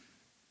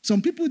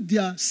 Some people,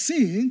 their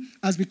sin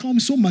has become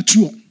so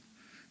mature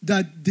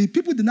that the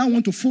people they now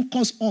want to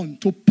focus on,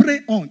 to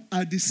pray on,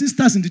 are the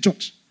sisters in the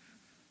church.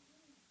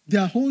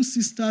 Their own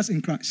sisters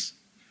in Christ.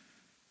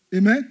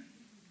 Amen?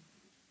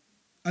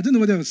 I don't know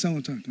what they were saying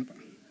what I'm talking about.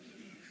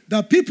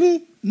 The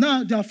people,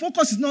 now, their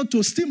focus is not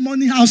to steal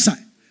money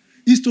outside.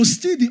 It's to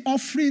steal the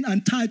offering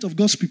and tithe of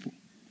God's people.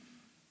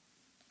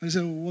 And you say,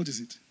 well, what is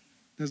it?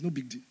 There's no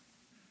big deal.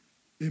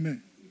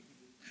 Amen.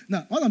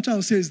 Now, what I'm trying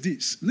to say is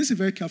this. Listen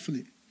very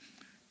carefully.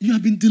 You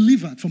have been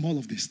delivered from all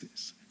of these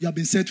things. You have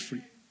been set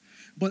free.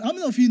 But how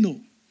many of you know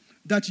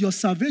that your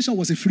salvation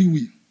was a free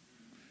will?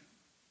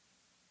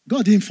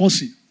 God didn't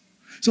force you.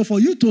 So for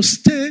you to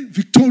stay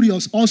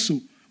victorious also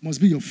must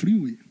be your free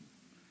will.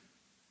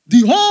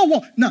 The whole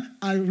world. Now,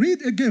 I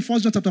read again 1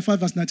 John chapter 5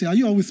 verse 19. Are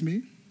you all with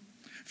me?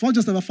 1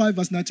 John chapter 5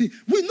 verse 19.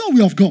 We know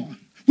we have God.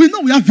 We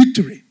know we have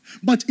victory.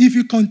 But if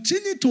you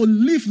continue to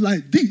live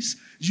like this,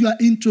 you are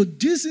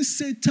introducing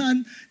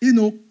Satan,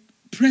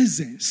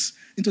 presence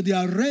into the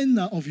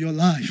arena of your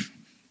life.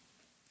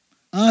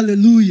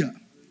 Hallelujah.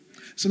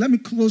 So let me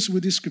close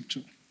with this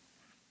scripture.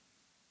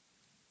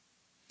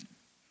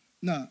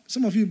 Now,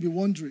 some of you will be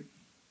wondering,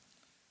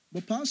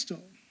 but Pastor,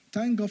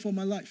 thank God for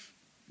my life.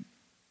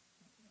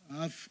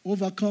 I've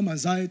overcome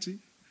anxiety.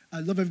 I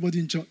love everybody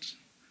in church.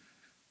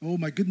 Oh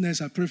my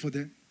goodness, I pray for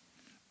them.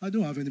 I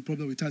don't have any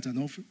problem with tithe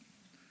and offering.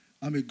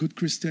 I'm a good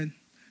Christian.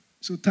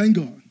 So thank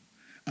God.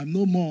 I'm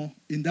no more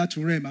in that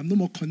realm. I'm no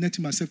more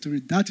connecting myself to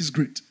it. That is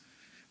great.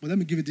 But let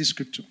me give you this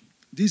scripture.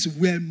 This is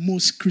where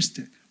most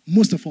Christians,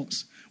 most of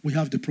us, we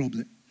have the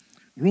problem.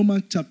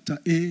 Romans chapter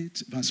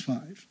 8, verse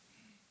 5.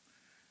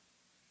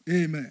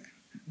 Amen.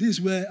 This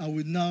is where I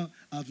would now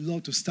have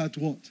loved to start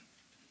what?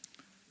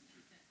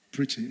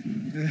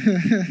 Preaching.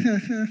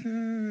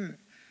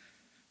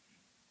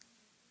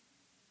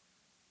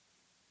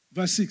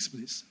 Verse 6,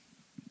 please.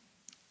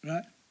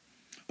 Right?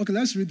 Okay,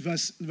 let's read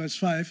verse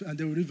 5 and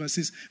then we'll read verse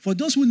 6. For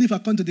those who live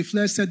according to the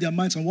flesh set their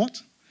minds on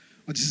what?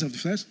 On the things of the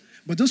flesh.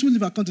 But those who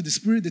live according to the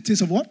spirit, the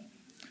things of what?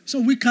 So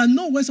we can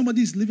know when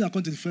somebody is living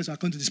according to the flesh or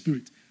according to the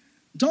spirit.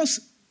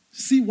 Just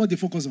see what they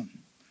focus on,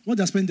 what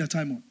they spend their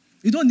time on.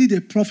 You don't need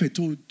a prophet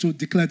to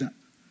declare that.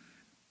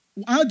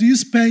 How do you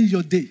spend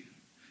your day?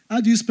 How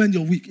do you spend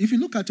your week? If you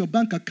look at your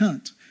bank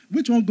account,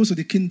 which one goes to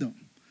the kingdom?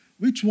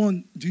 Which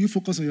one do you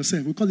focus on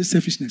yourself? We call it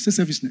selfishness. Say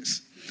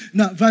selfishness.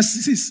 Now,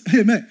 verse 6.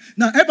 Amen.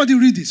 Now, everybody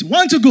read this.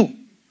 1 to go.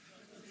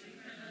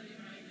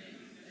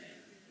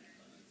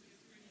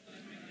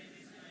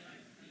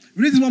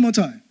 Read this one more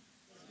time.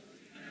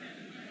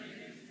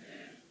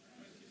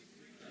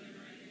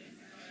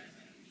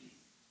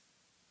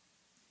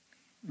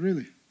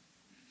 Really?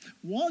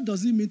 What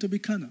does it mean to be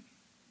carnal?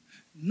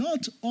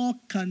 Not all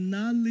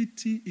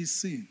carnality is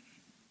sin,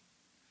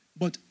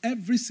 but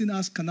every sin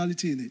has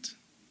carnality in it.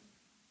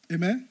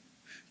 Amen?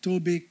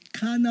 To be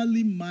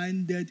carnally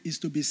minded is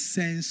to be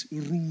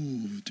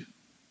sense-ruled.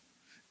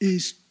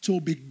 Is to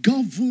be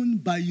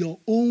governed by your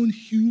own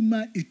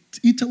human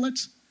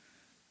intellect,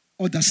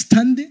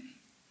 understanding.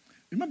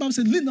 Remember, I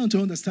said, lean down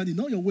to understanding.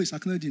 Know your ways,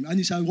 acknowledge him. And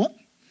you shall what?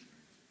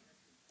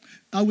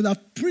 I will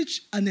have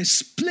preached and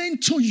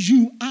explained to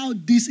you how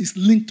this is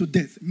linked to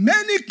death.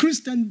 Many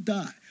Christians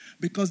die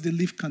because they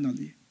live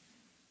carnally.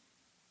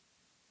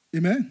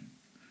 Amen?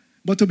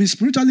 But to be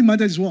spiritually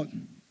minded is what?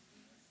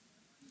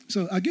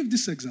 So I give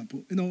this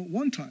example.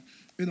 One time,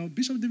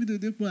 Bishop David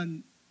Oyedepo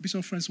and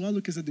Bishop Francois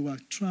Lucas said they were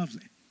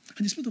traveling.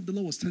 And the Spirit of the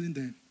Lord was telling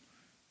them,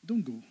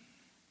 don't go.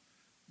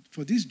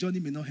 For this journey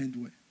may not end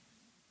well.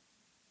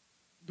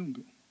 Don't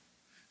go.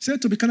 Say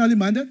to be carnally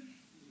minded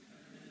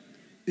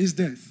is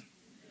death.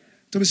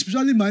 To be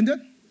spiritually minded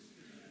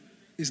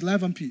is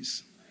life and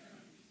peace.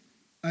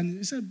 And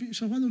he said,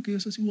 Bishop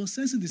Lucas, he was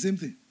sensing the same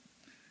thing.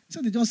 He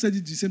said they just said it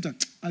at the same time.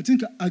 I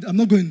think I'm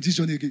not going this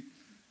journey again.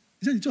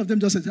 He said the two of them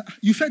just said,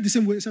 you felt the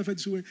same way. He said, I felt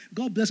the same way.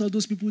 God bless all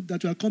those people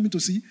that you are coming to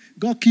see.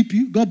 God keep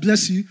you. God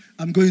bless you.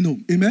 I'm going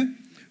home. Amen?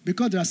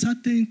 Because there are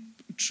certain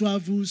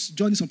travels,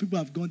 journeys some people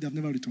have gone, they have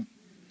never returned.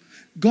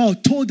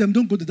 God told them,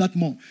 don't go to that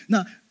mall.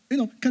 Now,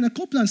 Kenneth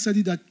Copeland said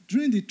that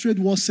during the Trade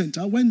War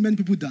Center, when many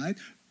people died,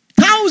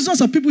 thousands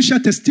of people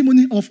shared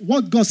testimony of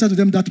what God said to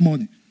them that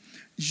morning.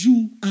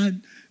 You are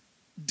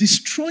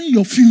destroying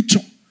your future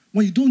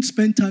when you don't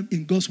spend time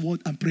in God's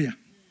word and prayer.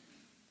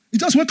 You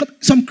just wake up.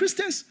 Some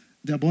Christians,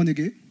 they are born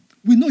again.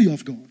 We know you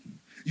have God.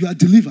 You are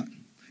delivered.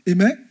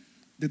 Amen?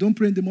 They don't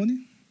pray in the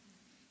morning.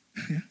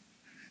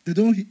 They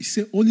don't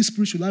say, Holy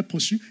Spirit, should I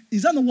pursue?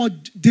 Is that not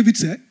what David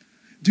said?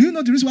 Do you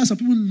know the reason why some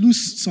people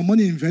lose some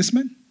money in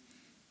investment?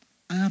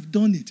 I have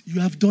done it. You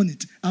have done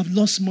it. I've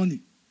lost money.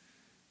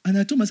 And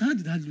I told myself, how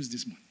did I lose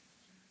this money?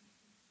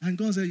 And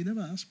God said, you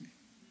never asked me.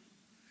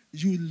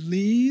 You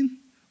lean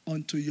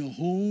onto your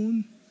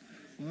own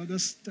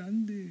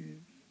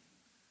understanding.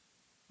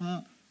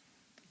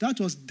 That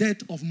was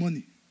death of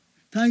money.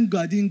 Thank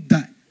God I didn't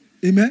die.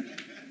 Amen?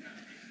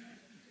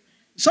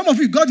 Some of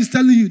you, God is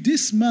telling you,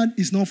 this man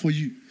is not for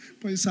you.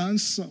 But he's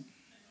handsome.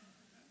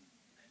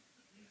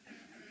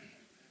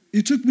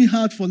 He took me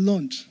out for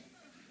lunch.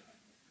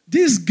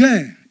 This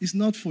girl is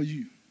not for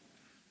you.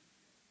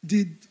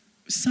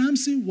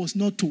 Samson was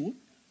not told.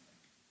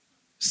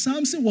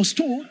 Samson was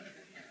told.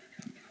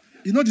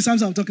 You know the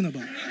Samson I'm talking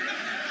about.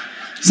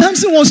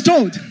 Samson was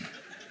told.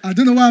 I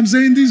don't know why I'm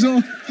saying this.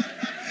 Or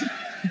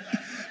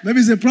maybe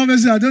it's a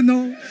prophecy. I don't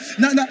know.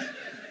 Now,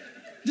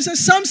 they said,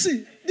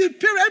 Samson. The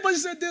parent, everybody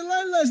said,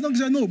 Delilah is not going to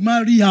say, no,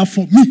 marry her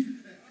for me.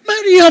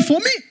 Marry her for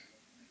me.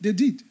 They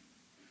did.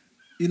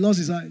 He lost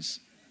his eyes.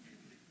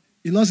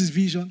 He lost his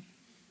vision.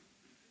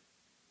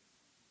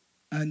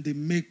 And they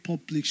make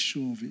public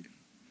show of it.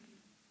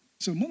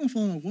 So, one of us,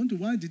 I wonder,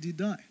 why did he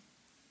die?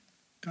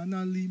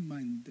 Carnally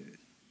minded.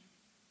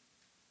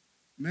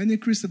 Many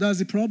Christians, that's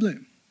the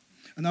problem.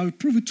 And I will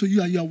prove it to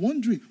you, and you are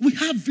wondering, we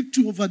have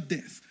victory over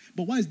death.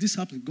 But why is this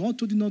happening? God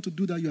told you not to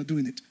do that, you are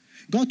doing it.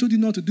 God told you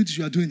not to do this,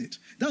 you are doing it.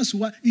 That's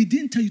why he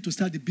didn't tell you to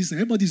start the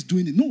business. Everybody's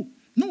doing it. No,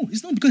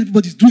 it's not because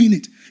everybody's doing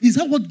it. Is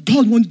that what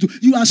God wants to do?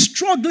 You are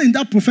struggling in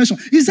that profession.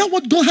 Is that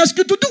what God has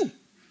you to do?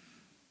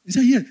 He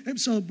said, yeah,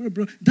 so,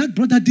 bro, that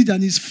brother did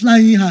and he's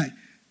flying high.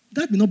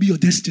 That may not be your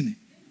destiny.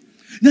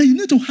 Now you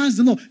need to ask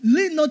the Lord,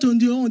 lean not on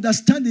your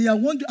understanding. I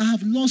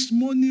have lost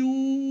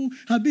money.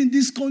 I've been in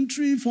this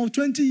country for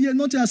 20 years.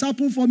 Nothing has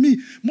happened for me.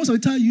 Most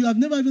of the time, you have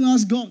never even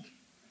asked God.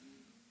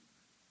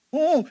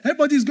 Oh,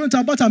 everybody's going to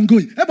Abata, I'm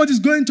going. Everybody's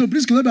going to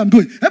Bristol, I'm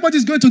going.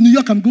 Everybody's going to New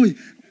York, I'm going.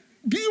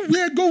 Be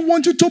where God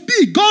wants you to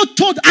be. God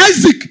told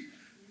Isaac.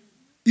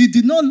 He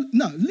did not.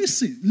 Now,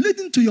 listen.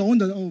 Leading to your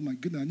own. Oh, my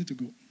goodness, I need to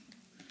go.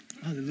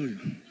 Hallelujah.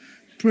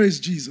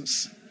 Praise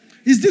Jesus.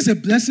 Is this a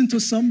blessing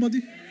to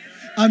somebody?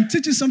 I'm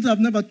teaching something I've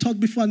never taught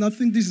before, and I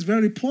think this is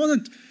very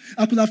important.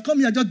 I could have come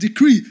here and just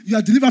decree, you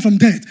are delivered from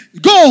death.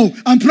 Go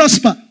and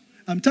prosper.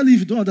 I'm telling you, if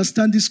you don't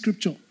understand this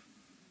scripture,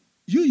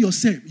 you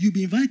yourself, you'll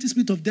be inviting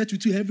spirit of death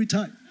with you every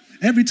time.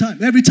 Every time.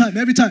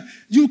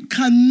 You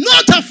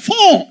cannot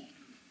afford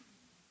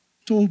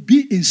to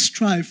be in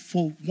strife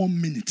for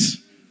 1 minute.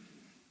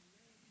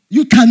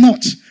 You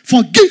cannot.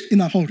 Forgive in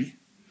a hurry.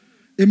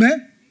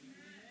 Amen?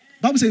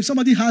 Bible says if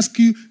somebody asks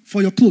you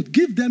for your clothes,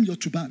 give them your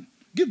turban.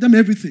 Give them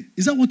everything.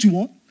 Is that what you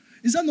want?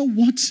 Is that not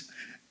what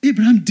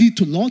Abraham did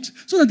to Lot?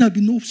 So that there'll be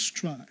no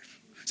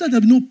strife. So that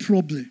there'll be no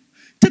problem.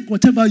 Take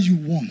whatever you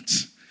want.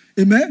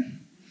 Amen?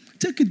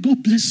 Take it.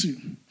 God bless you.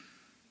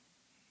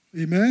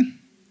 Amen?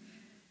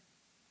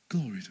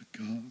 Glory to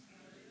God.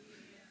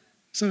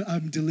 So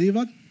I'm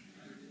delivered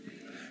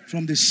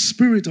from the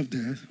spirit of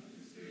death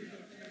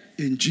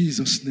in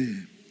Jesus'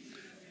 name.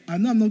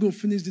 And now I'm not going to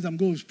finish this. I'm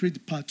going to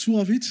read part 2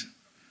 of it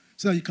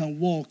so that you can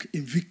walk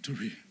in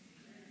victory.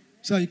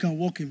 So that you can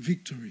walk in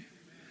victory.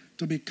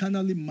 To be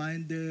carnally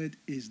minded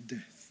is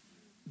death.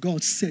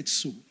 God said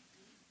so.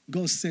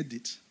 God said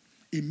it.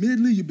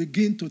 Immediately you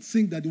begin to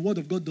think that the word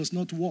of God does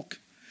not work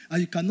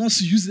and you cannot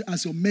use it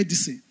as your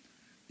medicine.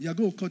 You are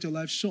going to cut your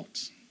life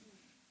short.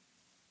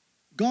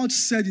 God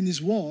said in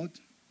his word,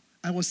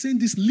 I was saying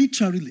this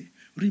literally,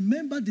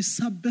 remember the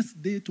Sabbath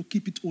day to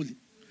keep it holy.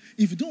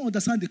 If you don't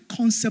understand the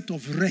concept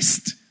of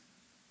rest,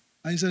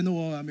 and you say,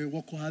 no, I'm a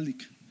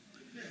workaholic.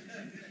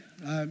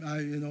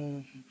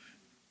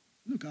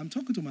 Look, I'm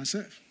talking to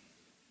myself.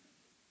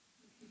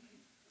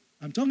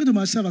 I'm talking to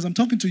myself as I'm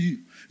talking to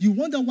you. You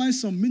wonder why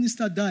some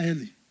ministers die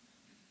early.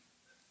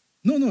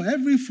 No,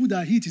 every food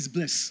I eat is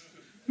blessed.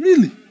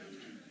 Really.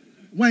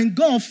 When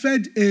God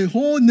fed a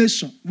whole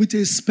nation with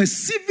a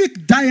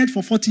specific diet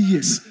for 40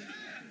 years.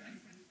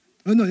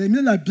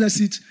 Immediately I bless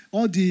it,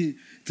 all the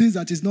things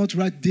that is not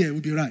right there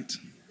will be right.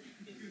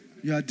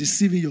 You are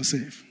deceiving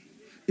yourself.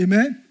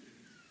 Amen?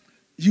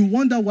 You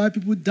wonder why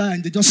people die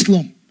and they just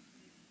slump.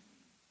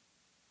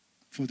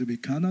 For to be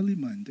carnally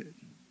minded.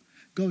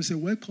 God will say,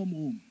 welcome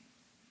home.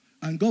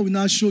 And God will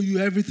now show you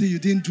everything you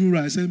didn't do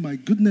right. Say, my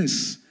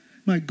goodness.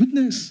 May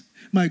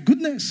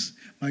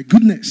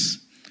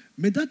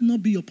that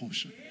not be your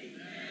portion. Amen.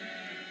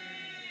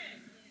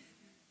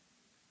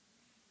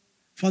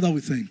 Father,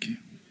 we thank you.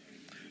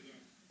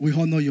 We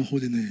honor your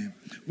holy name.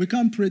 We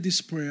can't pray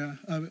this prayer,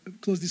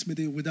 close this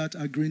meeting without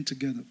agreeing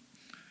together.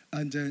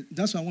 And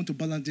that's why I want to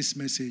balance this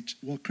message.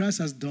 What Christ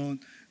has done,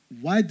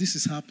 why this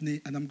is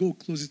happening, and I'm going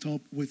to close it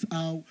up with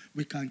how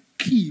we can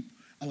keep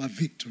our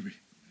victory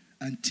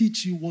and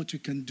teach you what you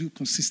can do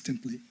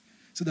consistently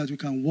so that we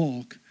can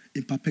walk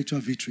in perpetual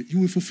victory. You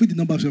will fulfill the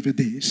numbers of your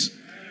days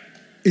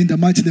in the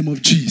mighty name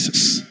of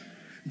Jesus.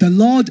 The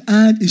Lord's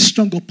hand is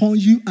strong upon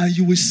you and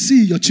you will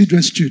see your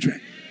children's children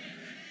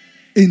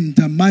in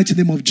the mighty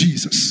name of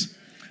Jesus.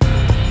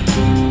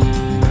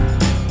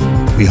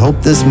 We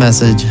hope this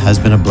message has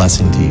been a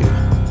blessing to you.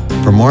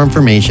 For more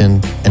information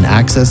and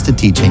access to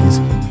teachings,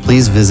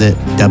 please visit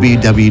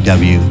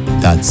www.colc.ca.